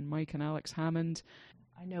Hergy and Mike and Alex Hammond.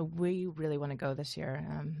 I know we really want to go this year,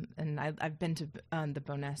 and I've been to the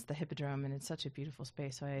Boness, the Hippodrome, and it's such a beautiful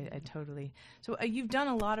space. So I totally. So you've done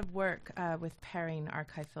a lot of work with pairing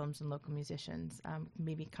archive films and local musicians,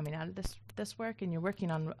 maybe coming out of this work, and you're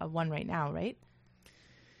working on one right now, right?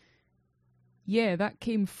 Yeah, that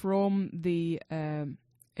came from the.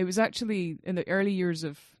 It was actually in the early years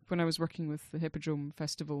of when I was working with the Hippodrome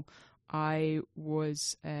Festival. I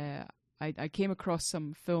came across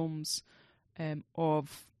some films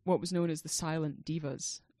of what was known as the silent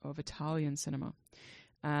divas of Italian cinema,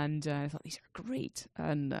 and I thought these are great,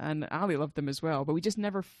 and Ali loved them as well. But we just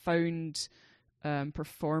never found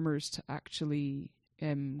performers to actually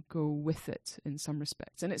go with it in some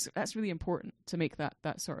respects, and that's really important to make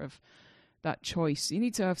that sort of that choice. You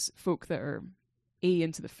need to have folk that are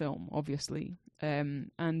into the film, obviously,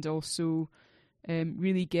 and also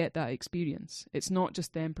really get that experience. It's not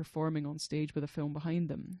just them performing on stage with a film behind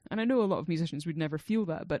them. And I know a lot of musicians would never feel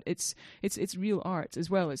that, but it's real art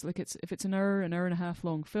as well. It's like if it's an hour and a half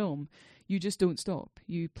long film, you just don't stop.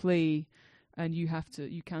 You play, and you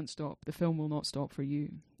can't stop. The film will not stop for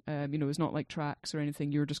you. It's not like tracks or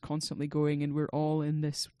anything. You're just constantly going, and we're all in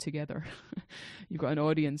this together. You've got an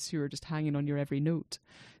audience who are just hanging on your every note.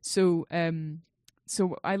 So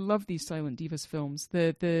I love these silent divas films.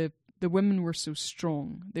 The women were so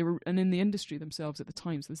strong. And in the industry themselves at the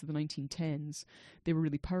time, so this is the 1910s, they were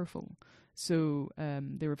really powerful. So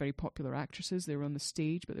they were very popular actresses. They were on the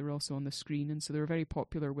stage, but they were also on the screen, and so they were very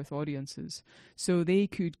popular with audiences. So they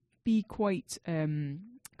could be quite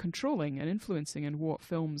controlling and influencing in what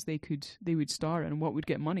films they would star in and what would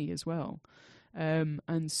get money as well.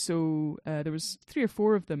 And so there was 3 or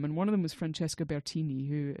 4 of them, and one of them was Francesca Bertini,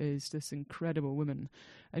 who is this incredible woman,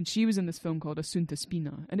 and she was in this film called Assunta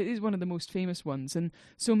Spina, and it is one of the most famous ones, and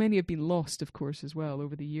so many have been lost, of course, as well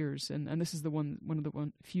over the years, and this is one of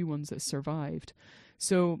the few ones that survived.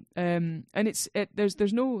 So and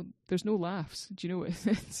there's no laughs. Do you know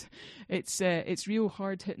it's real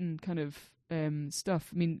hard hitting kind of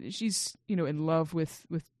stuff. I mean, she's in love with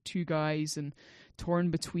 2 guys and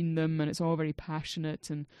torn between them, and it's all very passionate,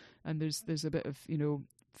 and there's a bit of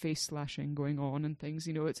face slashing going on and things.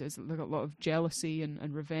 It's like a lot of jealousy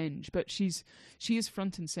and revenge, but she is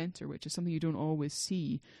front and center, which is something you don't always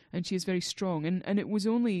see, and she is very strong. And it was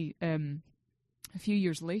only a few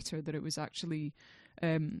years later that it was actually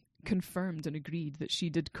confirmed and agreed that she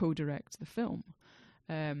did co-direct the film.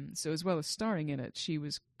 So as well as starring in it, she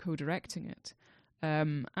was co-directing it,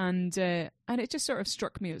 and it just sort of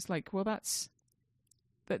struck me. It's like, well, that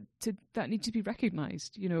needs to be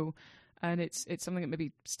recognised, and it's something that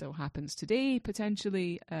maybe still happens today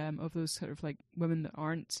potentially, of those sort of like women that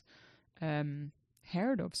aren't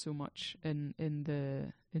heard of so much in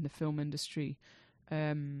the film industry.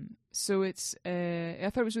 So it's I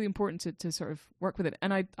thought it was really important to sort of work with it,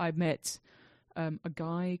 and I met a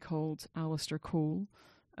guy called Alistair Cole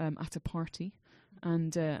at a party.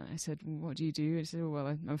 And I said, what do you do? He said, well,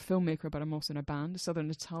 I'm a filmmaker, but I'm also in a band, a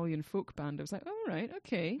Southern Italian folk band. I was like, oh, right,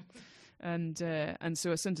 okay. And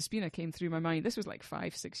so Assunta Spina came through my mind. This was like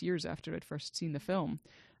 5-6 years after I'd first seen the film.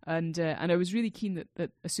 And I was really keen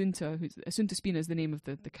that Assunta Spina is the name of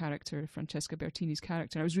the character, Francesca Bertini's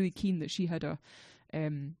character. I was really keen that she had a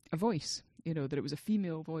voice, that it was a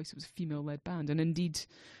female voice, it was a female-led band. And indeed,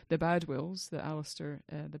 the Badwills,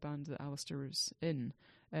 the band that Alistair was in,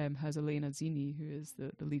 has Elena Zini, who is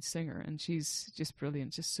the lead singer, and she's just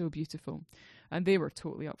brilliant, just so beautiful. And they were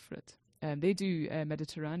totally up for it. They do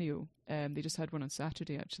Mediterraneo. They just had one on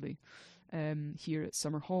Saturday, actually, here at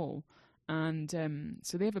Summer Hall. And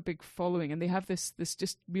so they have a big following, and they have this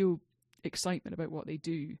just real excitement about what they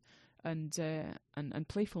do, and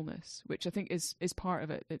playfulness, which I think is part of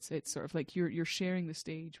it. It's sort of like you're sharing the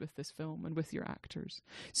stage with this film and with your actors.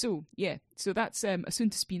 So yeah, so that's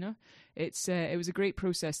Assunta Spina. It was a great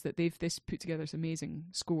process that they've put together this amazing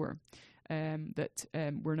score that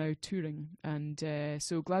we're now touring, and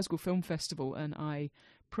so Glasgow Film Festival and I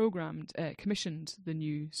commissioned the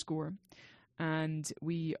new score, and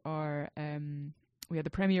we are. We had the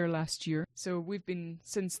premiere last year. So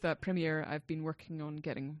since that premiere, I've been working on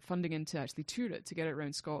getting funding in to actually tour it, to get it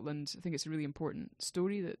around Scotland. I think it's a really important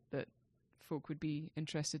story that folk would be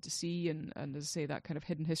interested to see, and as I say, that kind of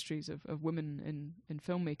hidden histories of women in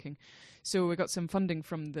filmmaking. So we got some funding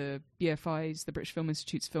from the BFI's, the British Film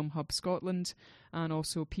Institute's Film Hub Scotland, and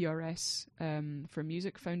also PRS for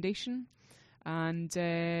Music Foundation. And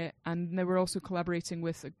now we're also collaborating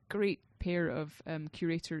with a great pair of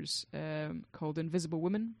curators called Invisible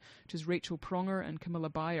Women, which is Rachel Pronger and Camilla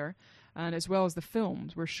Bayer. And as well as the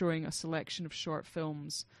films, we're showing a selection of short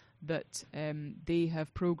films that they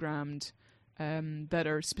have programmed that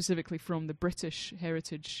are specifically from the British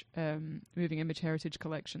heritage, moving image heritage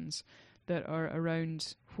collections that are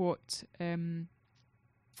around what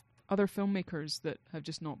other filmmakers that have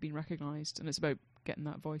just not been recognised. And it's about getting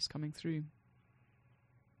that voice coming through.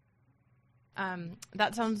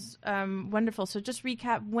 That sounds wonderful. So just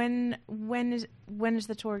recap, when is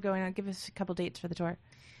the tour going on? Give us a couple dates for the tour.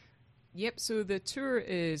 Yep, so the tour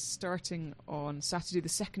is starting on Saturday the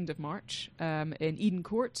 2nd of March in Eden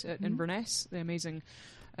Court at Inverness, the amazing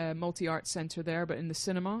multi-art centre there, but in the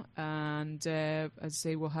cinema. And as I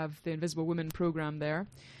say, we'll have the Invisible Women programme there.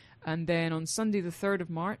 And then on Sunday the 3rd of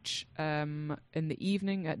March in the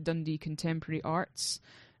evening at Dundee Contemporary Arts.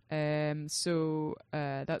 So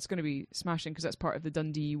that's going to be smashing because that's part of the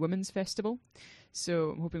Dundee Women's Festival. So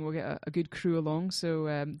I'm hoping we'll get a good crew along.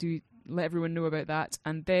 So do let everyone know about that.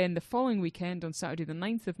 And then the following weekend on Saturday the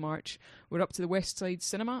 9th of March, we're up to the West Side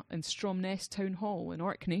Cinema in Stromness Town Hall in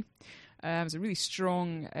Orkney. It's a really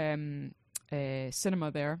strong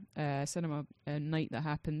cinema there, cinema night that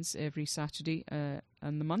happens every Saturday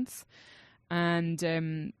in the month.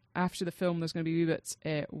 And after the film, there's going to be a wee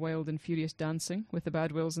bit wild and furious dancing with the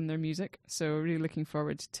Bad Wills and their music. So really looking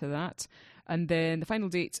forward to that. And then the final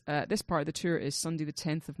date, this part of the tour, is Sunday the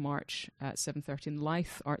 10th of March at 7:30 in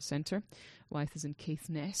Leith Art Centre. Leith is in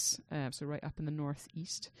Caithness, so right up in the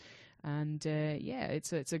northeast. And yeah,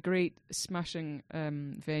 it's a great smashing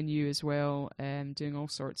venue as well, doing all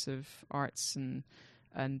sorts of arts and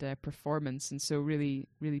performance. And so really,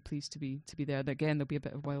 really pleased to be there. Again, there'll be a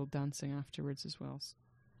bit of wild dancing afterwards as well.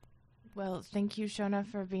 Well, thank you, Shona,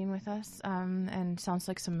 for being with us. And sounds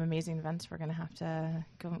like some amazing events we're going to have to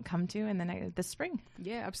come to in this spring.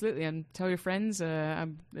 Yeah, absolutely. And tell your friends.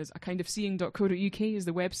 There's akindofseeing.co.uk is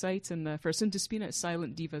the website, and for Soon to Spin it's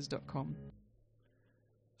silentdivas.com.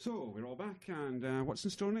 So we're all back, and what's in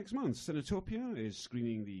store next month? Cinetopia is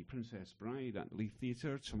screening The Princess Bride at the Leith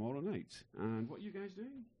Theatre tomorrow night. And what are you guys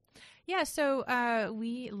doing? Yeah, so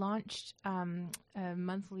we launched a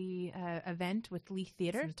monthly event with Leith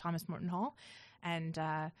Theatre, Thomas Morton Hall, and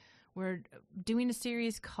we're doing a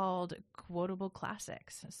series called Quotable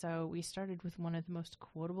Classics. So we started with one of the most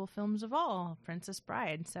quotable films of all, Princess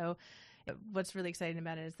Bride. So what's really exciting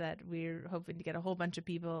about it is that we're hoping to get a whole bunch of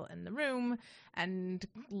people in the room and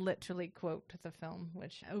literally quote the film,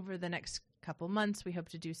 which over the next couple months we hope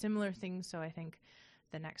to do similar things. So I think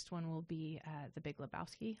the next one will be The Big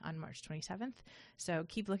Lebowski on March 27th. So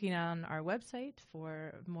keep looking on our website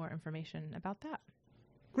for more information about that.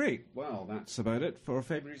 Great. Well, that's about it for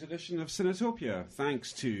February's edition of Cinetopia.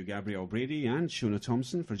 Thanks to Gabrielle Brady and Shona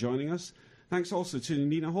Thompson for joining us. Thanks also to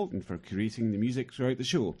Nina Holton for curating the music throughout the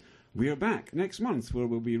show. We are back next month where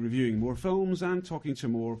we'll be reviewing more films and talking to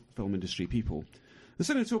more film industry people. The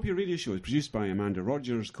Cinetopia radio show is produced by Amanda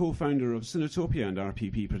Rogers, co-founder of Cinetopia and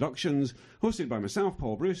RPP Productions, hosted by myself,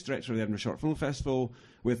 Paul Bruce, director of the Edinburgh Short Film Festival,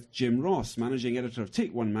 with Jim Ross, managing editor of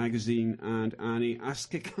Take One magazine, and Annie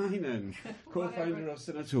Askekainen, co-founder of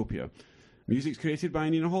Cinetopia. Music's created by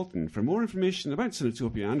Nina Holton. For more information about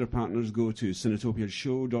Cinetopia and our partners, go to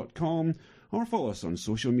cinetopiashow.com or follow us on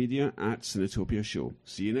social media at Cinetopia Show.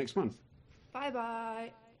 See you next month.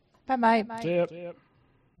 Bye-bye. Bye-bye. See ya.